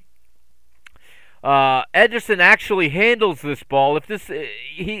past him. Ederson actually handles this ball. If this,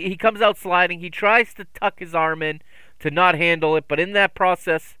 he comes out sliding. He tries to tuck his arm in to not handle it, but in that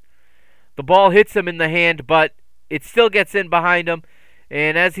process, the ball hits him in the hand, but it still gets in behind him.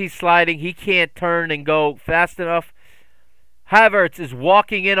 And as he's sliding, he can't turn and go fast enough. Havertz is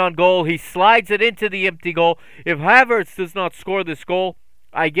walking in on goal. He slides it into the empty goal. If Havertz does not score this goal,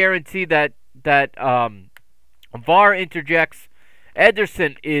 I guarantee that VAR interjects.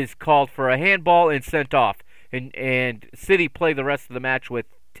 Ederson is called for a handball and sent off. And City play the rest of the match with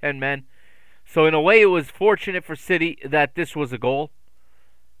 10 men. So in a way, it was fortunate for City that this was a goal,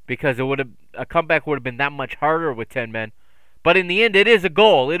 because a comeback would have been that much harder with 10 men. But in the end, it is a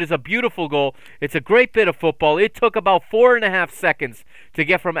goal. It is a beautiful goal. It's a great bit of football. It took about 4.5 seconds to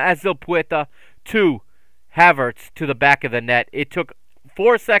get from Azpilicueta to Havertz to the back of the net. It took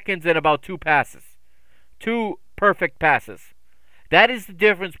 4 seconds and about 2 passes. 2 perfect passes. That is the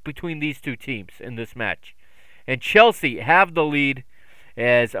difference between these two teams in this match. And Chelsea have the lead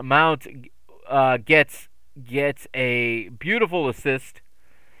as Mount gets a beautiful assist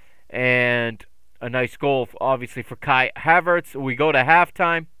and a nice goal, obviously, for Kai Havertz. We go to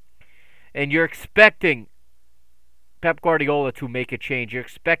halftime, and you're expecting Pep Guardiola to make a change. You're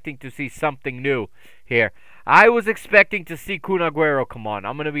expecting to see something new here. I was expecting to see Kun Aguero come on.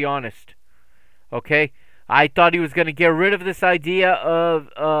 I'm going to be honest. Okay? I thought he was going to get rid of this idea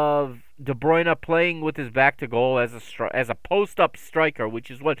of De Bruyne playing with his back to goal as a post-up striker, which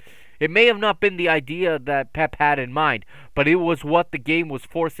is what it may have not been the idea that Pep had in mind, but it was what the game was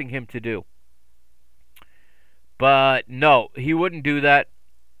forcing him to do. But no, he wouldn't do that.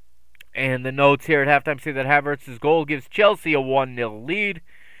 And the notes here at halftime say that Havertz's goal gives Chelsea a 1-0 lead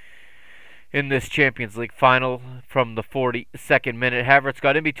in this Champions League final. From the 42nd minute, Havertz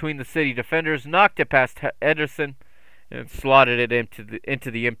got in between the City defenders, knocked it past Ederson, and slotted it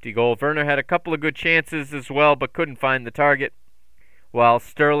into the empty goal. Werner had a couple of good chances as well, but couldn't find the target, while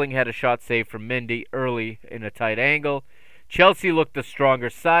Sterling had a shot saved from Mendy early in a tight angle. Chelsea looked the stronger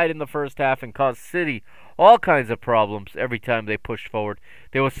side in the first half and caused City all kinds of problems every time they pushed forward.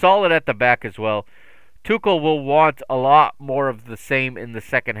 They were solid at the back as well. Tuchel will want a lot more of the same in the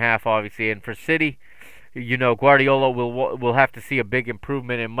second half, obviously. And for City, you know, Guardiola will have to see a big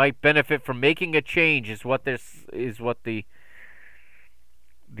improvement and might benefit from making a change, is what the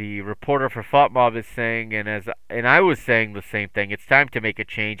reporter for FotMob is saying. And I was saying the same thing. It's time to make a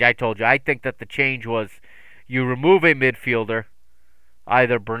change. I told you, I think that the change was you remove a midfielder,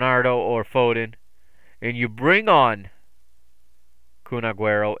 either Bernardo or Foden, and you bring on Kun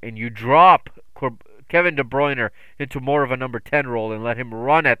Aguero, and you drop Kevin De Bruyne into more of a number 10 role and let him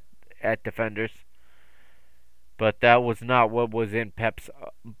run at defenders. But that was not what was in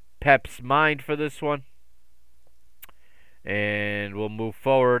Pep's mind for this one. And we'll move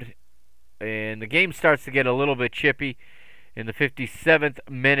forward. And the game starts to get a little bit chippy. In the 57th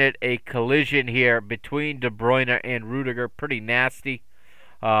minute, a collision here between De Bruyne and Rudiger. Pretty nasty.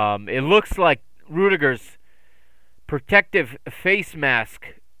 It looks like Rudiger's protective face mask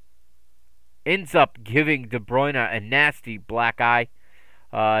ends up giving De Bruyne a nasty black eye.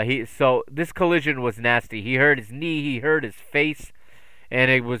 So this collision was nasty. He hurt his knee, he hurt his face, and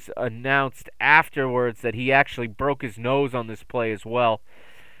it was announced afterwards that he actually broke his nose on this play as well.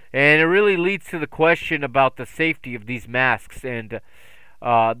 And it really leads to the question about the safety of these masks and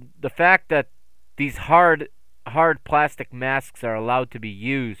the fact that these hard plastic masks are allowed to be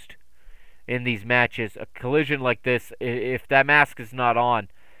used in these matches. A collision like this, if that mask is not on,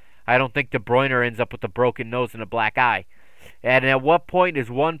 I don't think De Bruyne ends up with a broken nose and a black eye. And at what point is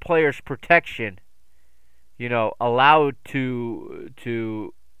one player's protection, allowed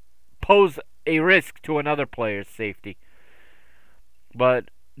to pose a risk to another player's safety? But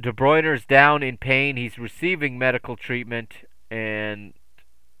De Bruyne's down in pain. He's receiving medical treatment, and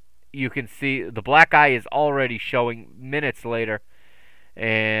you can see the black eye is already showing minutes later.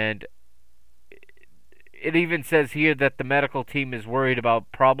 And it even says here that the medical team is worried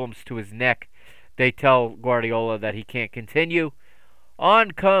about problems to his neck. They tell Guardiola that he can't continue.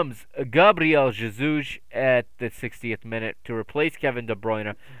 On comes Gabriel Jesus at the 60th minute to replace Kevin De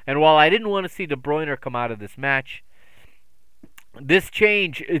Bruyne. And while I didn't want to see De Bruyne come out of this match, this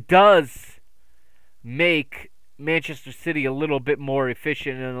change does make Manchester City a little bit more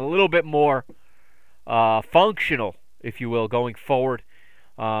efficient and a little bit more functional, if you will, going forward.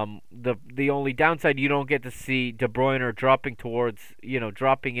 The only downside, you don't get to see De Bruyne dropping towards,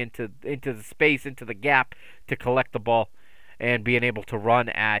 dropping into the space, into the gap to collect the ball and being able to run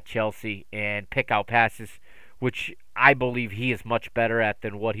at Chelsea and pick out passes, which I believe he is much better at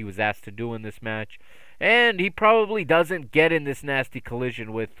than what he was asked to do in this match. And he probably doesn't get in this nasty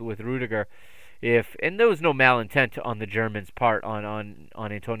collision with Rudiger and there was no malintent on the German's part, on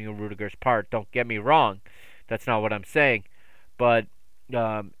Antonio Rudiger's part. Don't get me wrong. That's not what I'm saying. But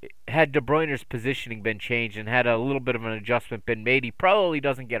had De Bruyne's positioning been changed and had a little bit of an adjustment been made, he probably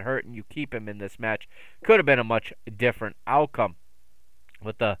doesn't get hurt and you keep him in this match. Could have been a much different outcome.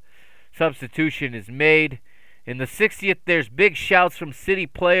 But the substitution is made. In the 60th, there's big shouts from City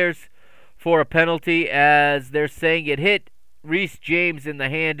players for a penalty as they're saying it hit Reece James in the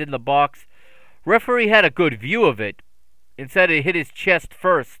hand in the box. Referee had a good view of it and said it hit his chest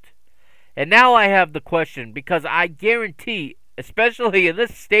first. And now I have the question, because I guarantee, especially in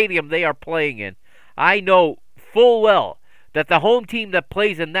this stadium they are playing in, I know full well that the home team that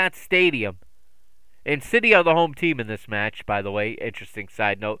plays in that stadium, and City are the home team in this match, by the way, interesting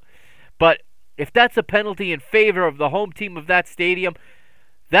side note, but if that's a penalty in favor of the home team of that stadium,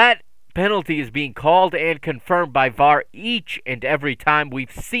 that penalty is being called and confirmed by VAR each and every time. We've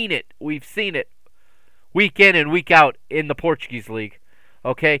seen it week in and week out in the Portuguese league.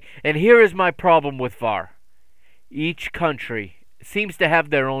 Okay, and here is my problem with VAR. Each country seems to have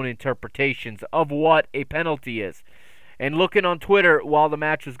their own interpretations of what a penalty is. And looking on Twitter while the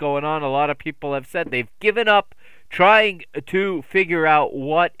match was going on, a lot of people have said they've given up trying to figure out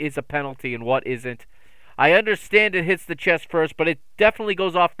what is a penalty and what isn't. I understand it hits the chest first, but it definitely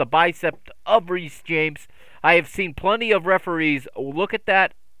goes off the bicep of Reece James. I have seen plenty of referees look at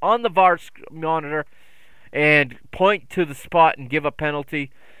that on the VAR monitor and point to the spot and give a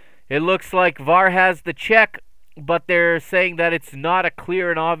penalty. It looks like VAR has the check, but they're saying that it's not a clear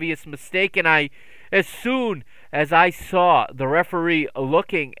and obvious mistake. And as soon as I saw the referee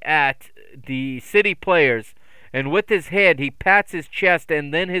looking at the City players, and with his hand he pats his chest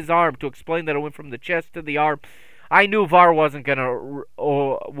and then his arm to explain that it went from the chest to the arm, I knew VAR wasn't gonna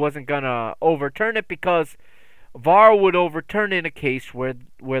overturn it, because VAR would overturn in a case where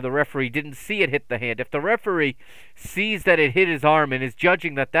the referee didn't see it hit the hand. If the referee sees that it hit his arm and is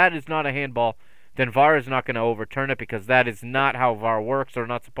judging that that is not a handball, then VAR is not going to overturn it, because that is not how VAR works, or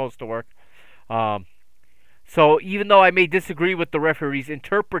not supposed to work. So even though I may disagree with the referee's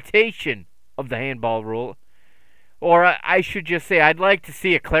interpretation of the handball rule, or I should just say I'd like to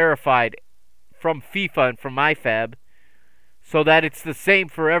see it clarified from FIFA and from IFAB so that it's the same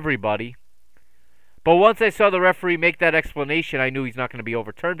for everybody. But once I saw the referee make that explanation, I knew he's not going to be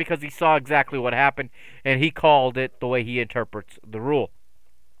overturned, because he saw exactly what happened and he called it the way he interprets the rule.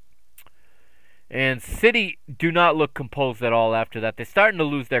 And City do not look composed at all after that. They're starting to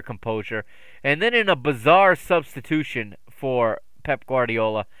lose their composure. And then in a bizarre substitution for Pep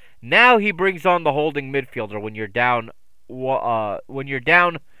Guardiola, now he brings on the holding midfielder when you're down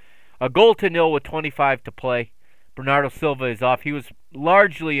a goal to nil with 25 to play. Bernardo Silva is off. He was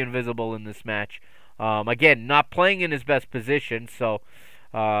largely invisible in this match. Again, not playing in his best position, so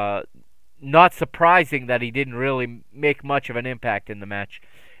not surprising that he didn't really make much of an impact in the match.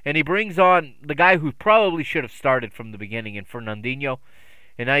 And he brings on the guy who probably should have started from the beginning, in Fernandinho.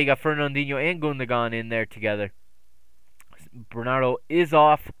 And now you got Fernandinho and Gundogan in there together. Bernardo is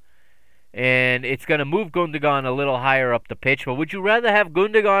off, and it's going to move Gundogan a little higher up the pitch. But would you rather have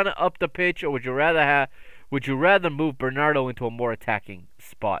Gundogan up the pitch, or would you rather Would you rather move Bernardo into a more attacking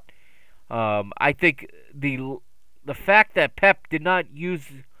spot? I think the fact that Pep did not use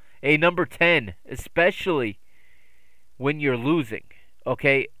a number 10, especially when you're losing,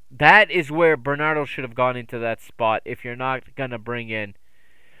 okay, that is where Bernardo should have gone into that spot. If you're not gonna bring in,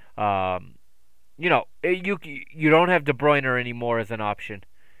 you don't have De Bruyne anymore as an option.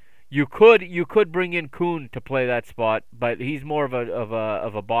 You could bring in Kuhn to play that spot, but he's more of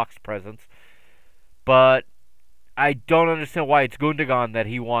a box presence. But I don't understand why it's Gundogan that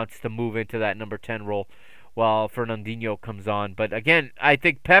he wants to move into that number 10 role while Fernandinho comes on. But again, I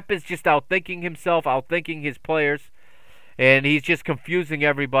think Pep is just outthinking himself, outthinking his players, and he's just confusing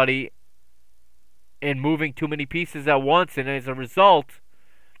everybody and moving too many pieces at once. And as a result,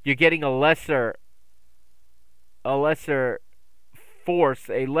 you're getting a lesser force,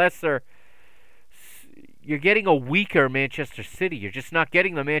 you're getting a weaker Manchester City. You're just not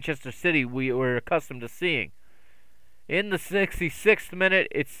getting the Manchester City we were accustomed to seeing. In the 66th minute,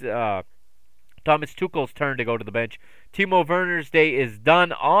 it's Thomas Tuchel's turn to go to the bench. Timo Werner's day is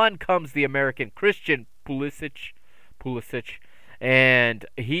done. On comes the American Christian Pulisic, and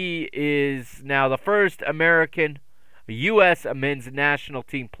he is now the first American U.S. men's national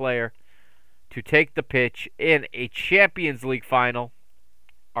team player to take the pitch in a Champions League final.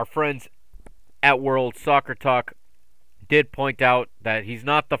 Our friends at World Soccer Talk did point out that he's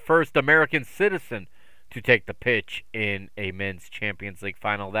not the first American citizen to take the pitch in a men's Champions League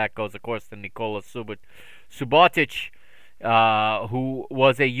final. That goes, of course, to Nikola Subotic, who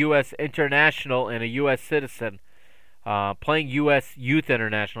was a U.S. international and a U.S. citizen, playing U.S. Youth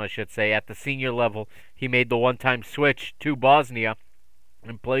International, I should say, at the senior level. He made the one-time switch to Bosnia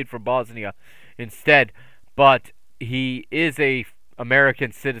and played for Bosnia instead. But he is a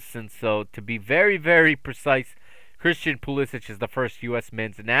American citizen, so to be very, very precise, Christian Pulisic is the first U.S.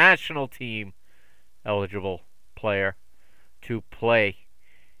 men's national team eligible player to play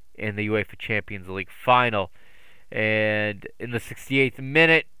in the UEFA Champions League final. And in the 68th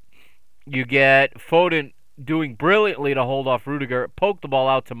minute, you get Foden doing brilliantly to hold off Rudiger, poke the ball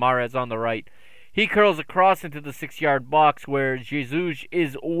out to Mahrez on the right. He curls across into the 6-yard box where Jesus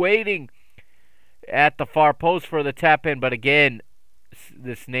is waiting at the far post for the tap in, but again,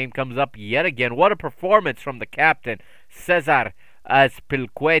 this name comes up yet again. What a performance from the captain, Cesar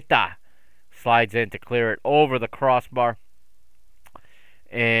Azpilicueta. Slides in to clear it over the crossbar.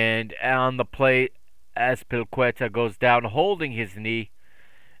 And on the play, Azpilicueta goes down holding his knee.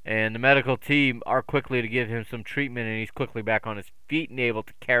 And the medical team are quickly to give him some treatment, and he's quickly back on his feet and able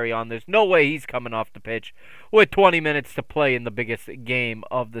to carry on. There's no way he's coming off the pitch with 20 minutes to play in the biggest game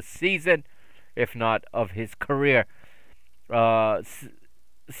of the season, if not of his career.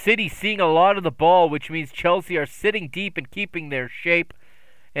 City seeing a lot of the ball, which means Chelsea are sitting deep and keeping their shape.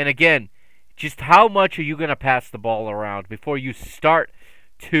 And again, just how much are you going to pass the ball around before you start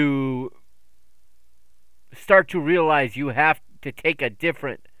to realize you have to take a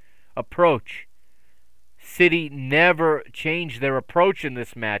different approach? City never changed their approach in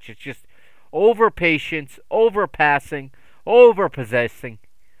this match. It's just over patience, over passing, over possessing.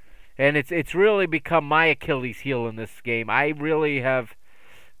 And it's really become my Achilles heel in this game. I really have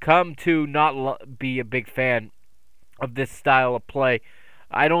come to not be a big fan of this style of play.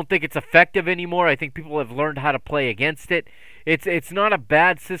 I don't think it's effective anymore. I think people have learned how to play against it. It's not a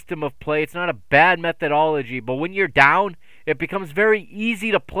bad system of play. It's not a bad methodology. But when you're down, it becomes very easy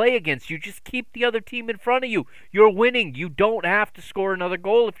to play against. You just keep the other team in front of you. You're winning. You don't have to score another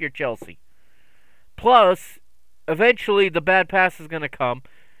goal if you're Chelsea. Plus, eventually the bad pass is going to come.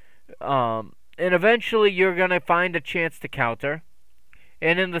 And eventually you're going to find a chance to counter.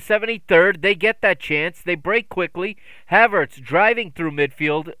 And in the 73rd, they get that chance. They break quickly. Havertz driving through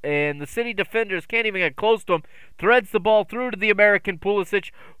midfield, and the City defenders can't even get close to him. Threads the ball through to the American Pulisic,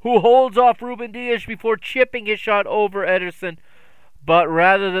 who holds off Ruben Dias before chipping his shot over Ederson. But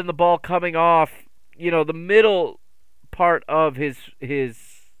rather than the ball coming off, the middle part of his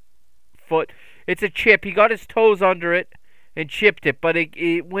foot, it's a chip. He got his toes under it and chipped it, but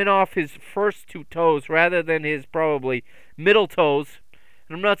it went off his first two toes rather than his probably middle toes.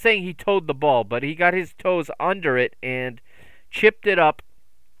 I'm not saying he toed the ball, but he got his toes under it and chipped it up,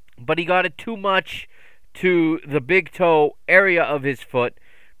 but he got it too much to the big toe area of his foot,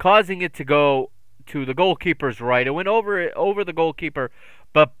 causing it to go to the goalkeeper's right. It went over the goalkeeper,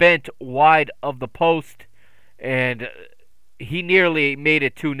 but bent wide of the post, and he nearly made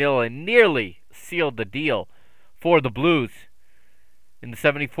it 2-0 and nearly sealed the deal for the Blues. In the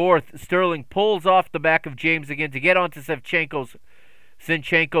 74th, Sterling pulls off the back of James again to get onto Zinchenko's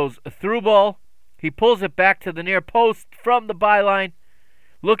through ball. He pulls it back to the near post from the byline,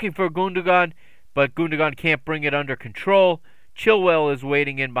 looking for Gundogan. but Gundogan can't bring it under control. Chilwell is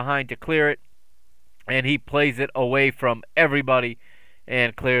waiting in behind to clear it, and he plays it away from everybody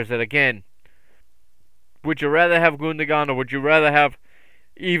and clears it again. Would you rather have Gundogan, or would you rather have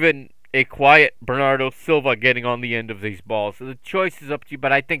even a quiet Bernardo Silva getting on the end of these balls? So the choice is up to you,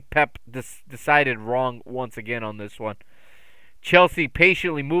 but I think Pep decided wrong once again on this one. Chelsea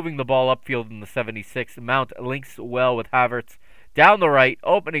patiently moving the ball upfield in the 76th. Mount links well with Havertz down the right,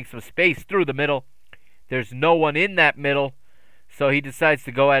 opening some space through the middle. There's no one in that middle, so he decides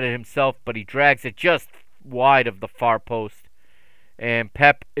to go at it himself, but he drags it just wide of the far post. And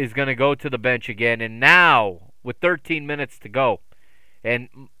Pep is going to go to the bench again. And now, with 13 minutes to go, and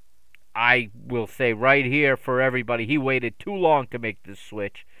I will say right here for everybody, he waited too long to make this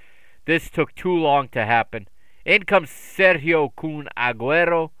switch. This took too long to happen. In comes Sergio Kun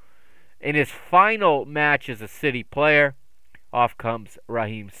Aguero in his final match as a City player. Off comes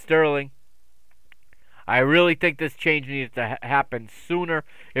Raheem Sterling. I really think this change needed to happen sooner.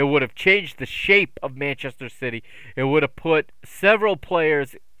 It would have changed the shape of Manchester City. It would have put several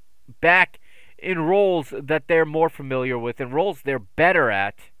players back in roles that they're more familiar with, and roles they're better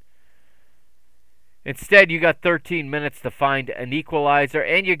at. Instead, you got 13 minutes to find an equalizer,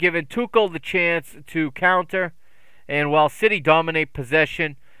 and you're giving Tuchel the chance to counter. And while City dominate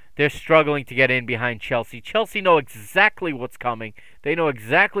possession, they're struggling to get in behind Chelsea. Chelsea know exactly what's coming. They know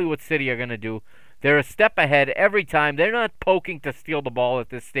exactly what City are going to do. They're a step ahead every time. They're not poking to steal the ball at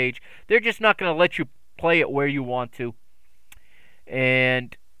this stage. They're just not going to let you play it where you want to.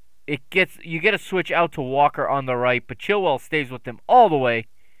 And you get a switch out to Walker on the right, but Chilwell stays with them all the way.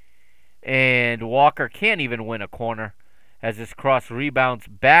 And Walker can't even win a corner as this cross rebounds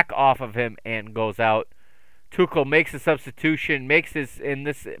back off of him and goes out. Tuchel makes a substitution, and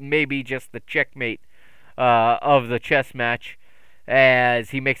this may be just the checkmate of the chess match,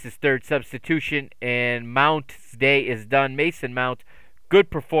 as he makes his third substitution, and Mount's day is done. Mason Mount,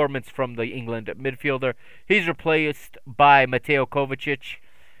 good performance from the England midfielder. He's replaced by Mateo Kovacic,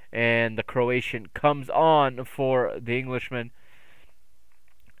 and the Croatian comes on for the Englishman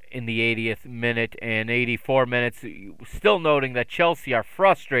in the 80th minute and 84 minutes. Still noting that Chelsea are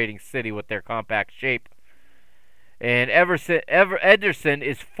frustrating City with their compact shape. And Ederson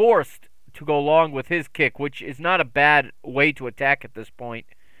is forced to go long with his kick, which is not a bad way to attack at this point.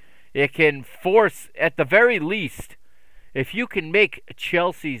 It can force, at the very least, if you can make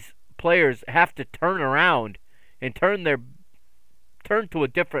Chelsea's players have to turn around and turn to a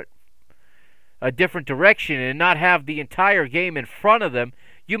different direction and not have the entire game in front of them,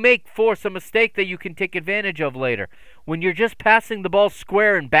 you may force a mistake that you can take advantage of later. When you're just passing the ball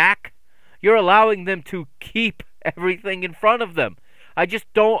square and back, you're allowing them to keep everything in front of them. I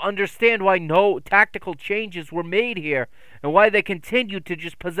just don't understand why no tactical changes were made here, and why they continue to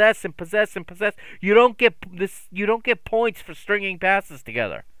just possess and possess and possess. You don't get points for stringing passes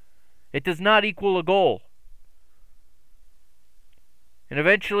together. It does not equal a goal. And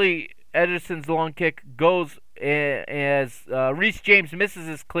eventually, Ederson's long kick goes as Reece James misses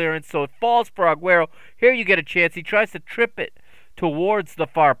his clearance, so it falls for Aguero. Here you get a chance. He tries to trip it towards the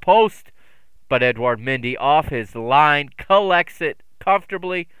far post, but Edouard Mendy off his line collects it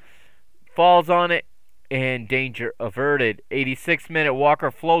comfortably, falls on it, and danger averted. 86th minute,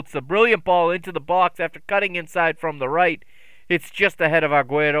 Walker floats a brilliant ball into the box after cutting inside from the right. It's just ahead of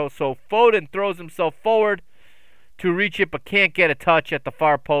Aguero, so Foden throws himself forward to reach it, but can't get a touch at the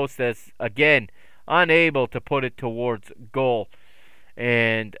far post, as, again, unable to put it towards goal.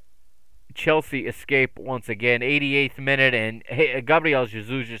 And Chelsea escape once again. 88th minute, and Gabriel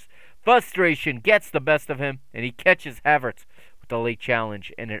Jesus' frustration gets the best of him, and he catches Havertz with a late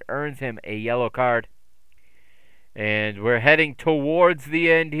challenge, and it earns him a yellow card. And we're heading towards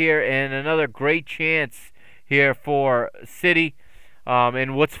the end here, and another great chance here for City.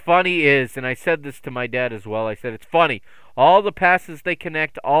 And what's funny is, and I said this to my dad as well, I said it's funny, all the passes they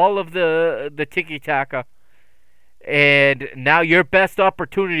connect, all of the tiki-taka, and now your best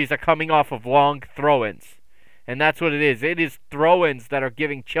opportunities are coming off of long throw-ins. And that's what it is. It is throw-ins that are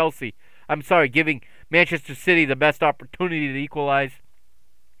giving giving Manchester City the best opportunity to equalize.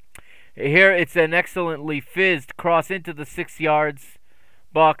 Here it's an excellently fizzed cross into the 6 yards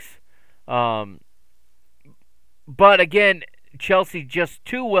box. But again, Chelsea just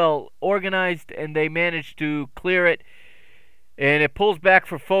too well organized, and they managed to clear it. And it pulls back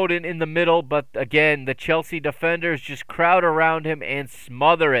for Foden in the middle, but again, the Chelsea defenders just crowd around him and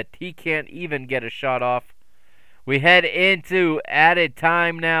smother it. He can't even get a shot off. We head into added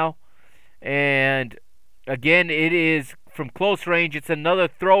time now, and again, it is from close range. It's another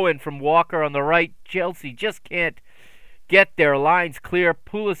throw-in from Walker on the right. Chelsea just can't get there. Lines clear.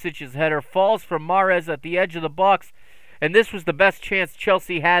 Pulisic's header falls from Mahrez at the edge of the box. And this was the best chance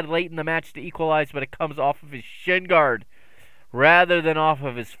Chelsea had late in the match to equalize, but it comes off of his shin guard rather than off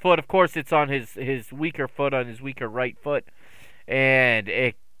of his foot. Of course, it's on his weaker foot, on his weaker right foot. And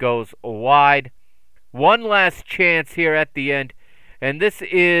it goes wide. One last chance here at the end. And this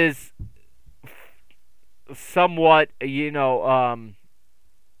is somewhat, this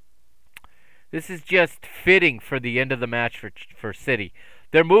is just fitting for the end of the match for City.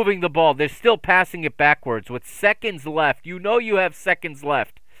 They're moving the ball. They're still passing it backwards with seconds left. You know you have seconds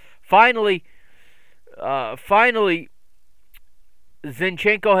left. Finally,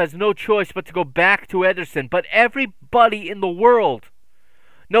 Zinchenko has no choice but to go back to Ederson. But everybody in the world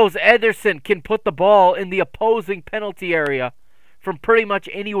knows Ederson can put the ball in the opposing penalty area from pretty much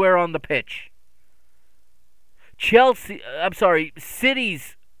anywhere on the pitch.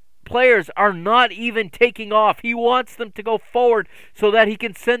 City's players are not even taking off. He wants them to go forward so that he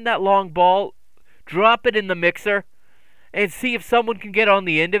can send that long ball, drop it in the mixer, and see if someone can get on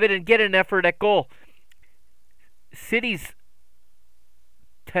the end of it and get an effort at goal. City's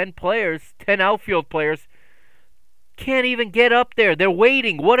 10 outfield players, can't even get up there. They're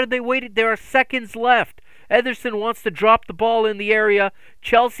waiting. What are they waiting? There are seconds left. Ederson wants to drop the ball in the area.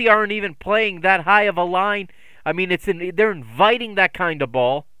 Chelsea aren't even playing that high of a line. I mean, they're inviting that kind of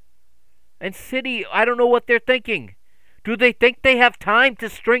ball. And City, I don't know what they're thinking. Do they think they have time to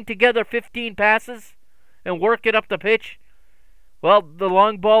string together 15 passes and work it up the pitch? Well, the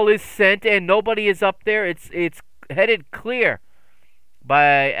long ball is sent and nobody is up there. It's headed clear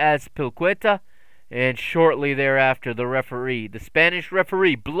by Azpilicueta, and shortly thereafter the Spanish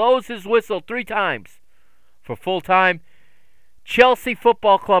referee, blows his whistle 3 times for full time. Chelsea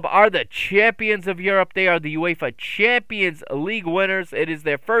Football Club are the champions of Europe. They are the UEFA Champions League winners. It is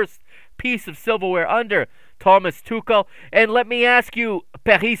their first piece of silverware under Thomas Tuchel. And let me ask you,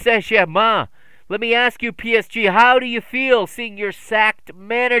 Paris Saint-Germain, let me ask you, PSG, how do you feel seeing your sacked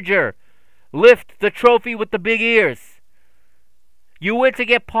manager lift the trophy with the big ears? You went to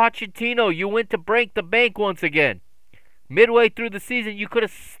get Pochettino. You went to break the bank once again. Midway through the season, you could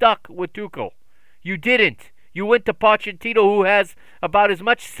have stuck with Tuchel. You didn't. You went to Pochettino, who has about as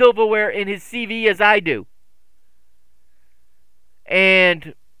much silverware in his CV as I do.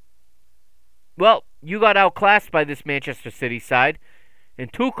 And, well, you got outclassed by this Manchester City side.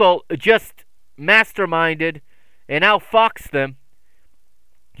 And Tuchel just masterminded and outfoxed them.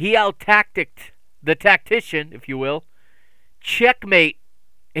 He out-tacticked the tactician, if you will. Checkmate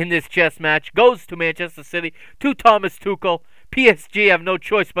in this chess match goes to Manchester City, to Thomas Tuchel. PSG have no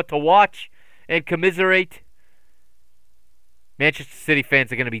choice but to watch and commiserate. Manchester City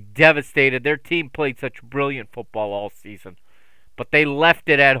fans are going to be devastated. Their team played such brilliant football all season, but they left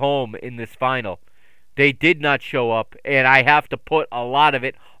it at home in this final. They did not show up, and I have to put a lot of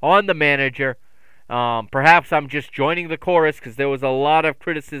it on the manager. Perhaps I'm just joining the chorus because there was a lot of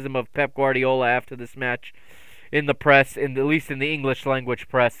criticism of Pep Guardiola after this match in the press, at least in the English language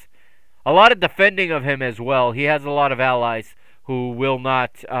press. A lot of defending of him as well. He has a lot of allies who will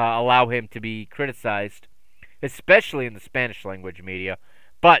not allow him to be criticized, especially in the Spanish language media.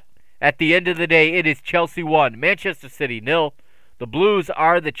 But at the end of the day, it is Chelsea 1, Manchester City 0. The Blues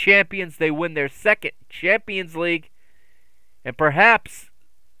are the champions. They win their second Champions League. And perhaps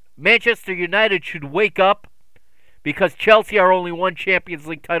Manchester United should wake up, because Chelsea are only one Champions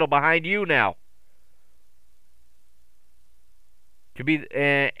League title behind you now.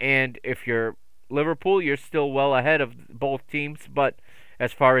 And if you're Liverpool, you're still well ahead of both teams, but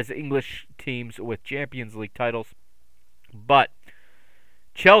as far as English teams with Champions League titles. But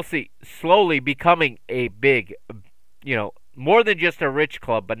Chelsea slowly becoming a big, more than just a rich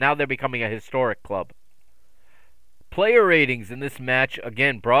club, but now they're becoming a historic club. Player ratings in this match,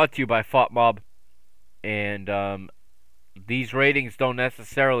 again, brought to you by FotMob. And these ratings don't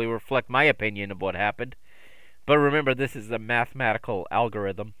necessarily reflect my opinion of what happened. But remember, this is a mathematical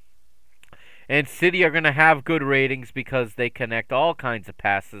algorithm. And City are going to have good ratings because they connect all kinds of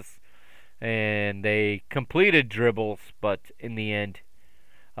passes. And they completed dribbles, but in the end,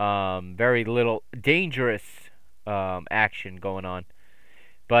 very little dangerous action going on.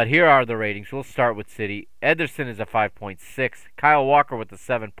 But here are the ratings. We'll start with City. Ederson is a 5.6. Kyle Walker with a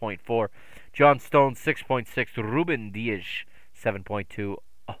 7.4. John Stones, 6.6. Ruben Dias, 7.2.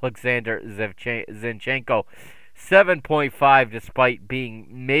 Alexander Zinchenko, 7.5, despite being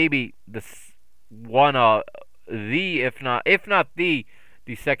maybe the one if not the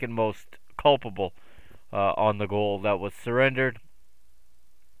second most culpable on the goal that was surrendered.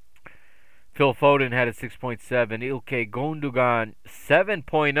 Phil Foden had a 6.7. Ilkay Gundogan,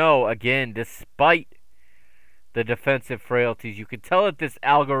 7.0, again, despite the defensive frailties. You can tell that this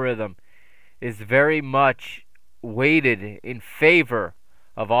algorithm is very much weighted in favor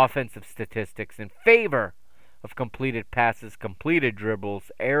of offensive statistics, in favor of completed passes, completed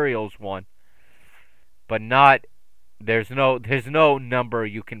dribbles, aerials won, but not there's no number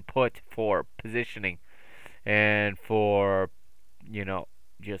you can put for positioning and for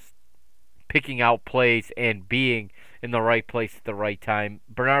just picking out plays and being in the right place at the right time.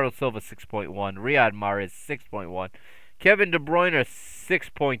 Bernardo Silva 6.1, Riyad Mahrez 6.1, Kevin De Bruyne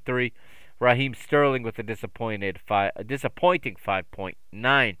 6.3, Raheem Sterling with a disappointing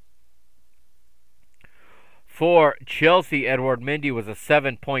 5.9. For Chelsea, Edouard Mendy was a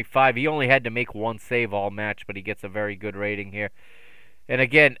 7.5. He only had to make one save all match, but he gets a very good rating here. And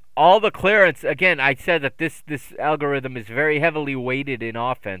again, all the clearance, again, I said that this algorithm is very heavily weighted in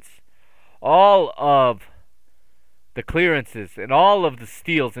offense. All of the clearances and all of the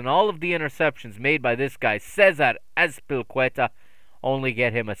steals and all of the interceptions made by this guy, Cesar Azpilicueta, only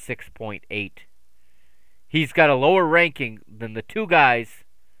get him a 6.8. He's got a lower ranking than the two guys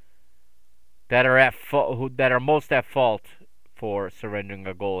that are most at fault for surrendering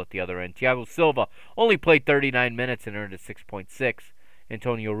a goal at the other end. Thiago Silva only played 39 minutes and earned a 6.6.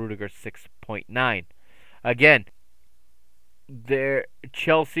 Antonio Rudiger 6.9. Again,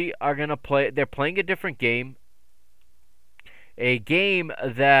 Chelsea are going to play. They're playing a different game. A game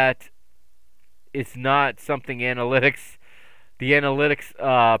that is not something the analytics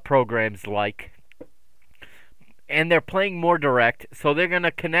programs like. And they're playing more direct, so they're going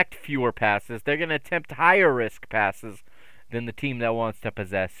to connect fewer passes. They're going to attempt higher risk passes than the team that wants to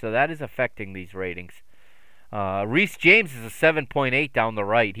possess. So that is affecting these ratings. Reece James is a 7.8 down the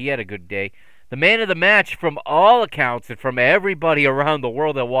right. He had a good day. The man of the match from all accounts and from everybody around the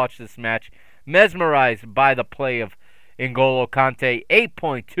world that watched this match, mesmerized by the play of N'Golo Kante.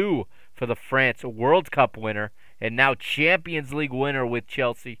 8.2 for the France World Cup winner and now Champions League winner with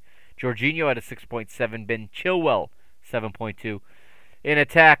Chelsea. Jorginho had a 6.7. Ben Chilwell, 7.2. In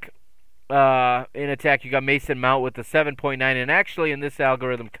attack, you got Mason Mount with a 7.9. And actually, in this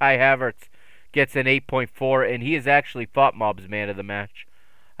algorithm, Kai Havertz gets an 8.4, and he is actually FotMob's man of the match.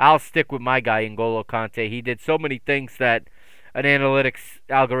 I'll stick with my guy, N'Golo Kante. He did so many things that an analytics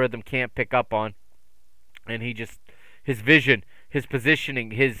algorithm can't pick up on. And his vision, his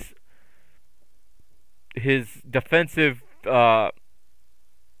positioning, his defensive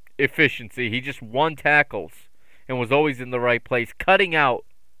efficiency. He just won tackles and was always in the right place, cutting out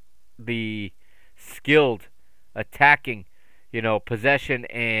the skilled attacking, possession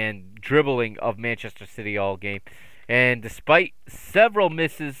and dribbling of Manchester City all game. And despite several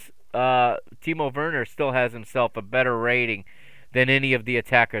misses, Timo Werner still has himself a better rating than any of the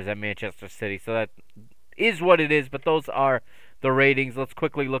attackers at Manchester City. So that is what it is, but those are the ratings. Let's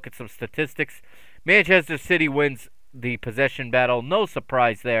quickly look at some statistics. Manchester City wins the possession battle. No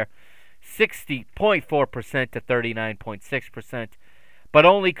surprise there. 60.4% to 39.6%, but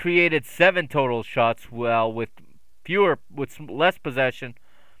only created 7 total shots. Well, with less possession,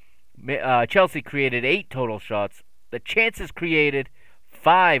 Chelsea created 8 total shots. The chances created,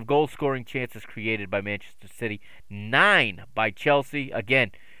 5 goal-scoring chances created by Manchester City, 9 by Chelsea.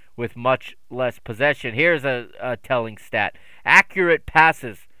 Again, with much less possession. Here's a telling stat. Accurate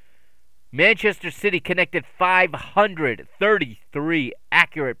passes. Manchester City connected 533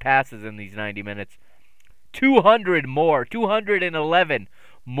 accurate passes in these 90 minutes. 211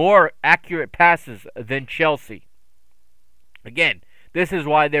 more accurate passes than Chelsea. Again, this is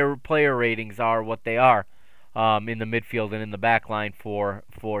why their player ratings are what they are in the midfield and in the back line for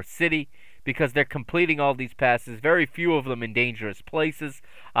City, because they're completing all these passes, very few of them in dangerous places.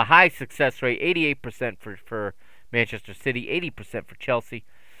 A high success rate, 88% for Manchester City, 80% for Chelsea.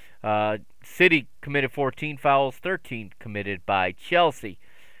 City committed 14 fouls, 13 committed by Chelsea.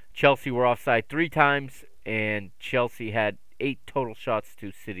 Chelsea were offside 3 times, and Chelsea had 8 total shots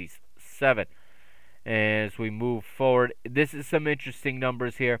to City's 7. As we move forward, this is some interesting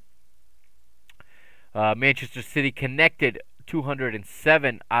numbers here. Manchester City connected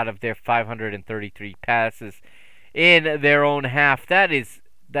 207 out of their 533 passes in their own half. That is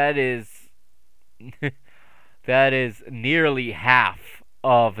nearly half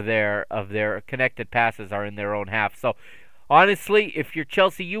of their connected passes are in their own half. So honestly, if you're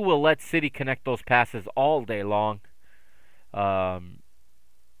Chelsea, you will let City connect those passes all day long. You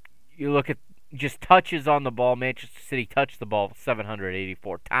look at just touches on the ball. Manchester City touched the ball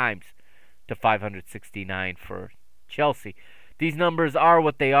 784 times to 569 for Chelsea. These numbers are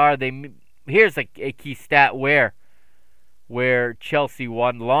what they are. Here's a key stat where Chelsea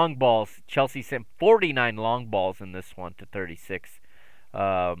won long balls. Chelsea sent 49 long balls in this one to 36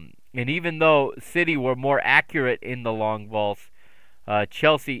 And even though City were more accurate in the long balls,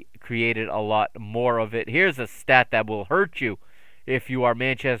 Chelsea created a lot more of it. Here's a stat that will hurt you if you are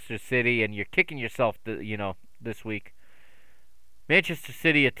Manchester City and you're kicking yourself, this week. Manchester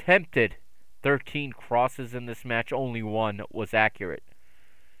City attempted 13 crosses in this match. Only one was accurate.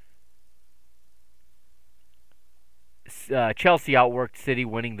 Chelsea outworked City,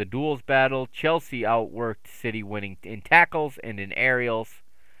 winning the duels battle. Chelsea outworked City, winning in tackles and in aerials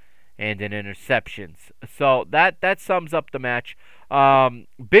and in interceptions. So that sums up the match.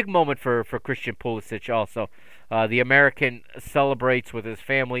 Big moment for Christian Pulisic also. The American celebrates with his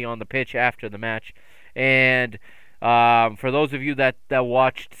family on the pitch after the match. And for those of you that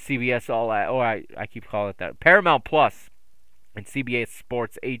watched CBS I keep calling it that, Paramount Plus and CBS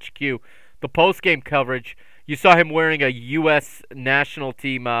Sports HQ, the post-game coverage, you saw him wearing a U.S. national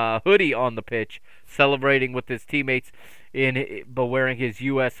team hoodie on the pitch, celebrating with his teammates but wearing his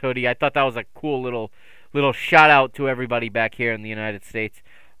U.S. hoodie. I thought that was a cool little shout out to everybody back here in the United States.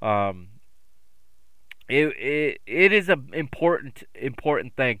 It is an important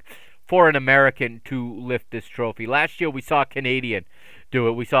thing for an American to lift this trophy. Last year we saw a Canadian do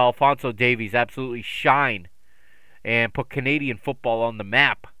it. We saw Alphonso Davies absolutely shine and put Canadian football on the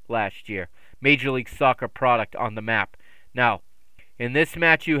map last year. Major League Soccer product on the map. Now, in this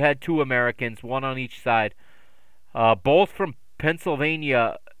match you had two Americans, one on each side, both from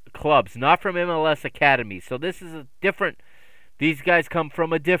Pennsylvania clubs, not from MLS academies. So this is a different. These guys come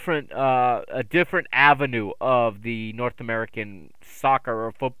from a different avenue of the North American soccer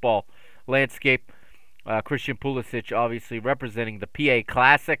or football landscape. Christian Pulisic obviously representing the PA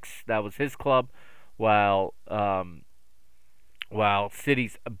Classics. That was his club, while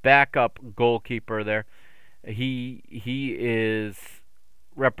City's backup goalkeeper there, he is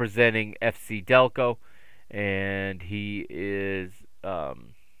representing FC Delco, and he is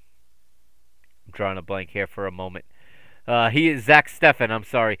I'm drawing a blank here for a moment. He is Zach Steffen,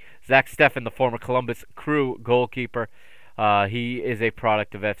 Zach Steffen, the former Columbus Crew goalkeeper. He is a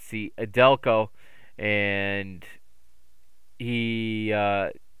product of FC Delco, and he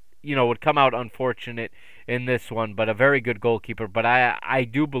would come out unfortunate in this one, but a very good goalkeeper. But I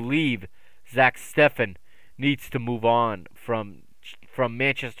do believe Zach Steffen needs to move on from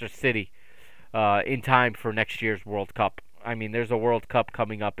Manchester City in time for next year's World Cup. I mean, there's a World Cup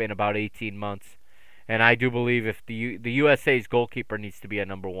coming up in about 18 months, and I do believe if the USA's goalkeeper needs to be a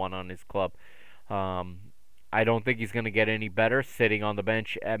number one on his club. I don't think he's going to get any better sitting on the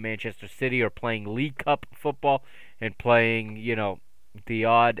bench at Manchester City or playing League Cup football and playing, the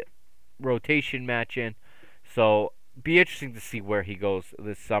odd rotation match in. So, be interesting to see where he goes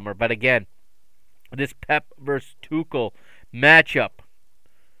this summer. But again, this Pep versus Tuchel matchup,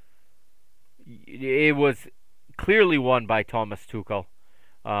 it was clearly won by Thomas Tuchel,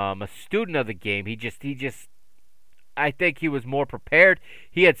 a student of the game. He just, I think he was more prepared.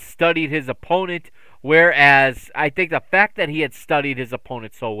 He had studied his opponent, whereas I think the fact that he had studied his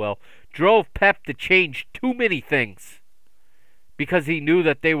opponent so well drove Pep to change too many things, because he knew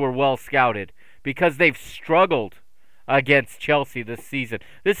that they were well scouted, because they've struggled against Chelsea this season.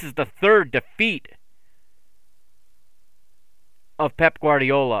 This is the third defeat of Pep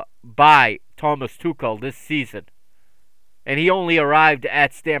Guardiola by Thomas Tuchel this season, and he only arrived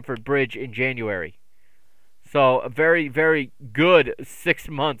at Stamford Bridge in January. So a very, very good 6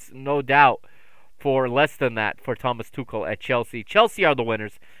 months, no doubt, for less than that for Thomas Tuchel at Chelsea. Chelsea are the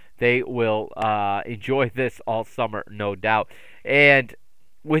winners. They will enjoy this all summer, no doubt. And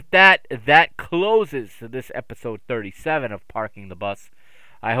with that closes this episode 37 of Parking the Bus.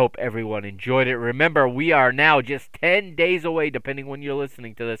 I hope everyone enjoyed it. Remember, we are now just 10 days away, depending when you're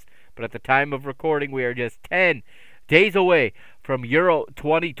listening to this. But at the time of recording, we are just 10 days away from Euro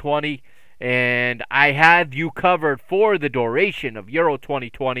 2020. And I have you covered for the duration of Euro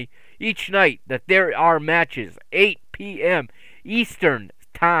 2020. Each night that there are matches, 8 p.m. Eastern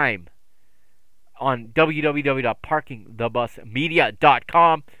Time, on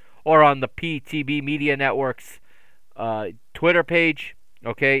www.parkingthebusmedia.com or on the PTB Media Network's Twitter page,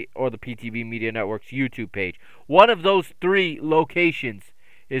 okay, or the PTB Media Network's YouTube page. One of those three locations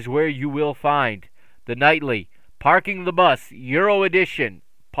is where you will find the nightly Parking the Bus Euro Edition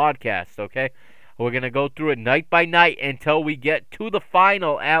podcast, okay? We're going to go through it night by night until we get to the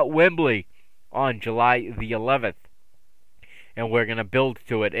final at Wembley on July the 11th. And we're going to build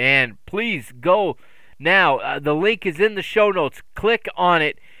to it. And please go now. The link is in the show notes. Click on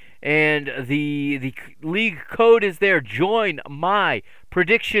it. And the league code is there. Join my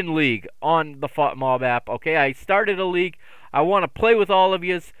prediction league on the FOTMob app. Okay, I started a league. I want to play with all of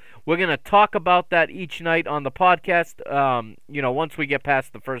yous. We're going to talk about that each night on the podcast, once we get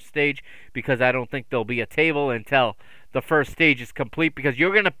past the first stage, because I don't think there'll be a table until the first stage is complete, because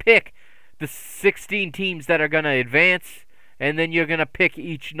you're going to pick the 16 teams that are going to advance, and then you're going to pick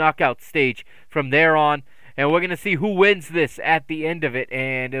each knockout stage from there on. And we're going to see who wins this at the end of it.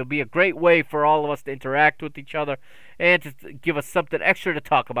 And it'll be a great way for all of us to interact with each other and to give us something extra to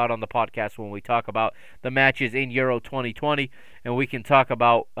talk about on the podcast when we talk about the matches in Euro 2020. And we can talk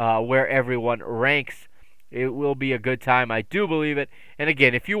about where everyone ranks. It will be a good time. I do believe it. And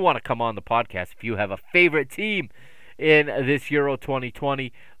again, if you want to come on the podcast, if you have a favorite team in this Euro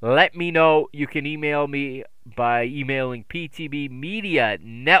 2020, let me know. You can email me by emailing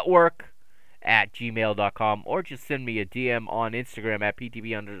ptbmedianetwork@gmail.com, or just send me a DM on Instagram at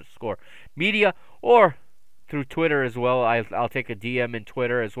ptb_media, or through Twitter as well. I'll take a DM in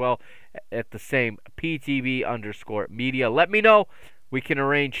Twitter as well at the same ptb_media. Let me know. We can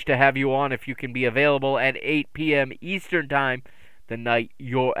arrange to have you on if you can be available at 8 p.m. Eastern Time the night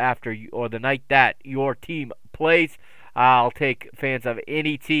the night that your team plays. I'll take fans of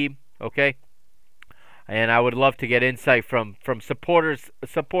any team, okay? And I would love to get insight from supporters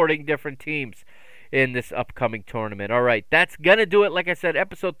supporting different teams in this upcoming tournament. All right, that's going to do it. Like I said,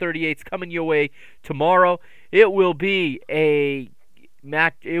 episode 38 is coming your way tomorrow. It will be a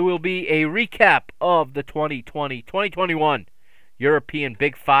recap of the 2020-2021 European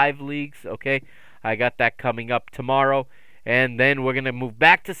Big Five leagues, okay? I got that coming up tomorrow. And then we're going to move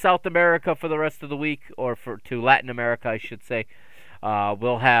back to South America for the rest of the week, or to Latin America, I should say.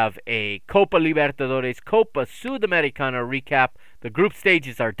 We'll have a Copa Libertadores, Copa Sudamericana recap. The group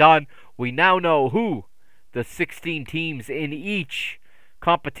stages are done. We now know who the 16 teams in each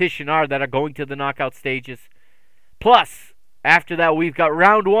competition are that are going to the knockout stages. Plus, after that, we've got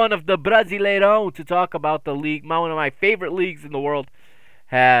round one of the Brasileirão to talk about. The league, one of my favorite leagues in the world,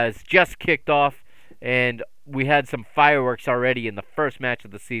 has just kicked off. And we had some fireworks already in the first match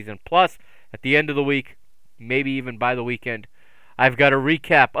of the season. Plus, at the end of the week, maybe even by the weekend, I've got a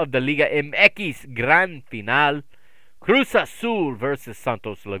recap of the Liga MX Gran Final. Cruz Azul versus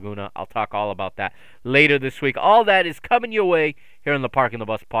Santos Laguna. I'll talk all about that later this week. All that is coming your way here on the Park and the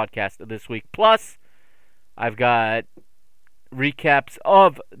Bus podcast this week. Plus, I've got recaps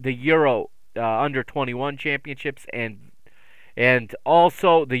of the Euro Under-21 championships and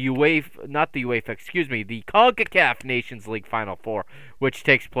also the the CONCACAF Nations League Final Four, which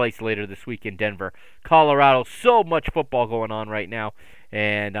takes place later this week in Denver, Colorado. So much football going on right now,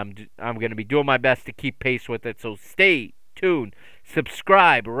 and I'm going to be doing my best to keep pace with it. So stay tuned.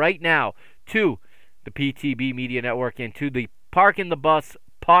 Subscribe right now to the PTB Media Network and to the Park in the Bus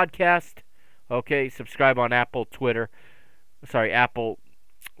podcast. Okay, subscribe on Apple,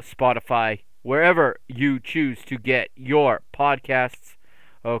 Spotify, wherever you choose to get your podcasts,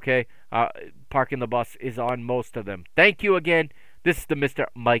 okay? Park in the Bus is on most of them. Thank you again. This is the Mr.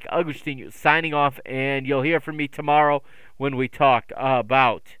 Mike Agustinu signing off, and you'll hear from me tomorrow when we talk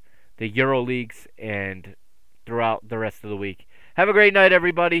about the Euro Leagues and throughout the rest of the week. Have a great night,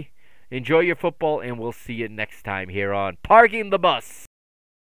 everybody. Enjoy your football, and we'll see you next time here on Parking the Bus.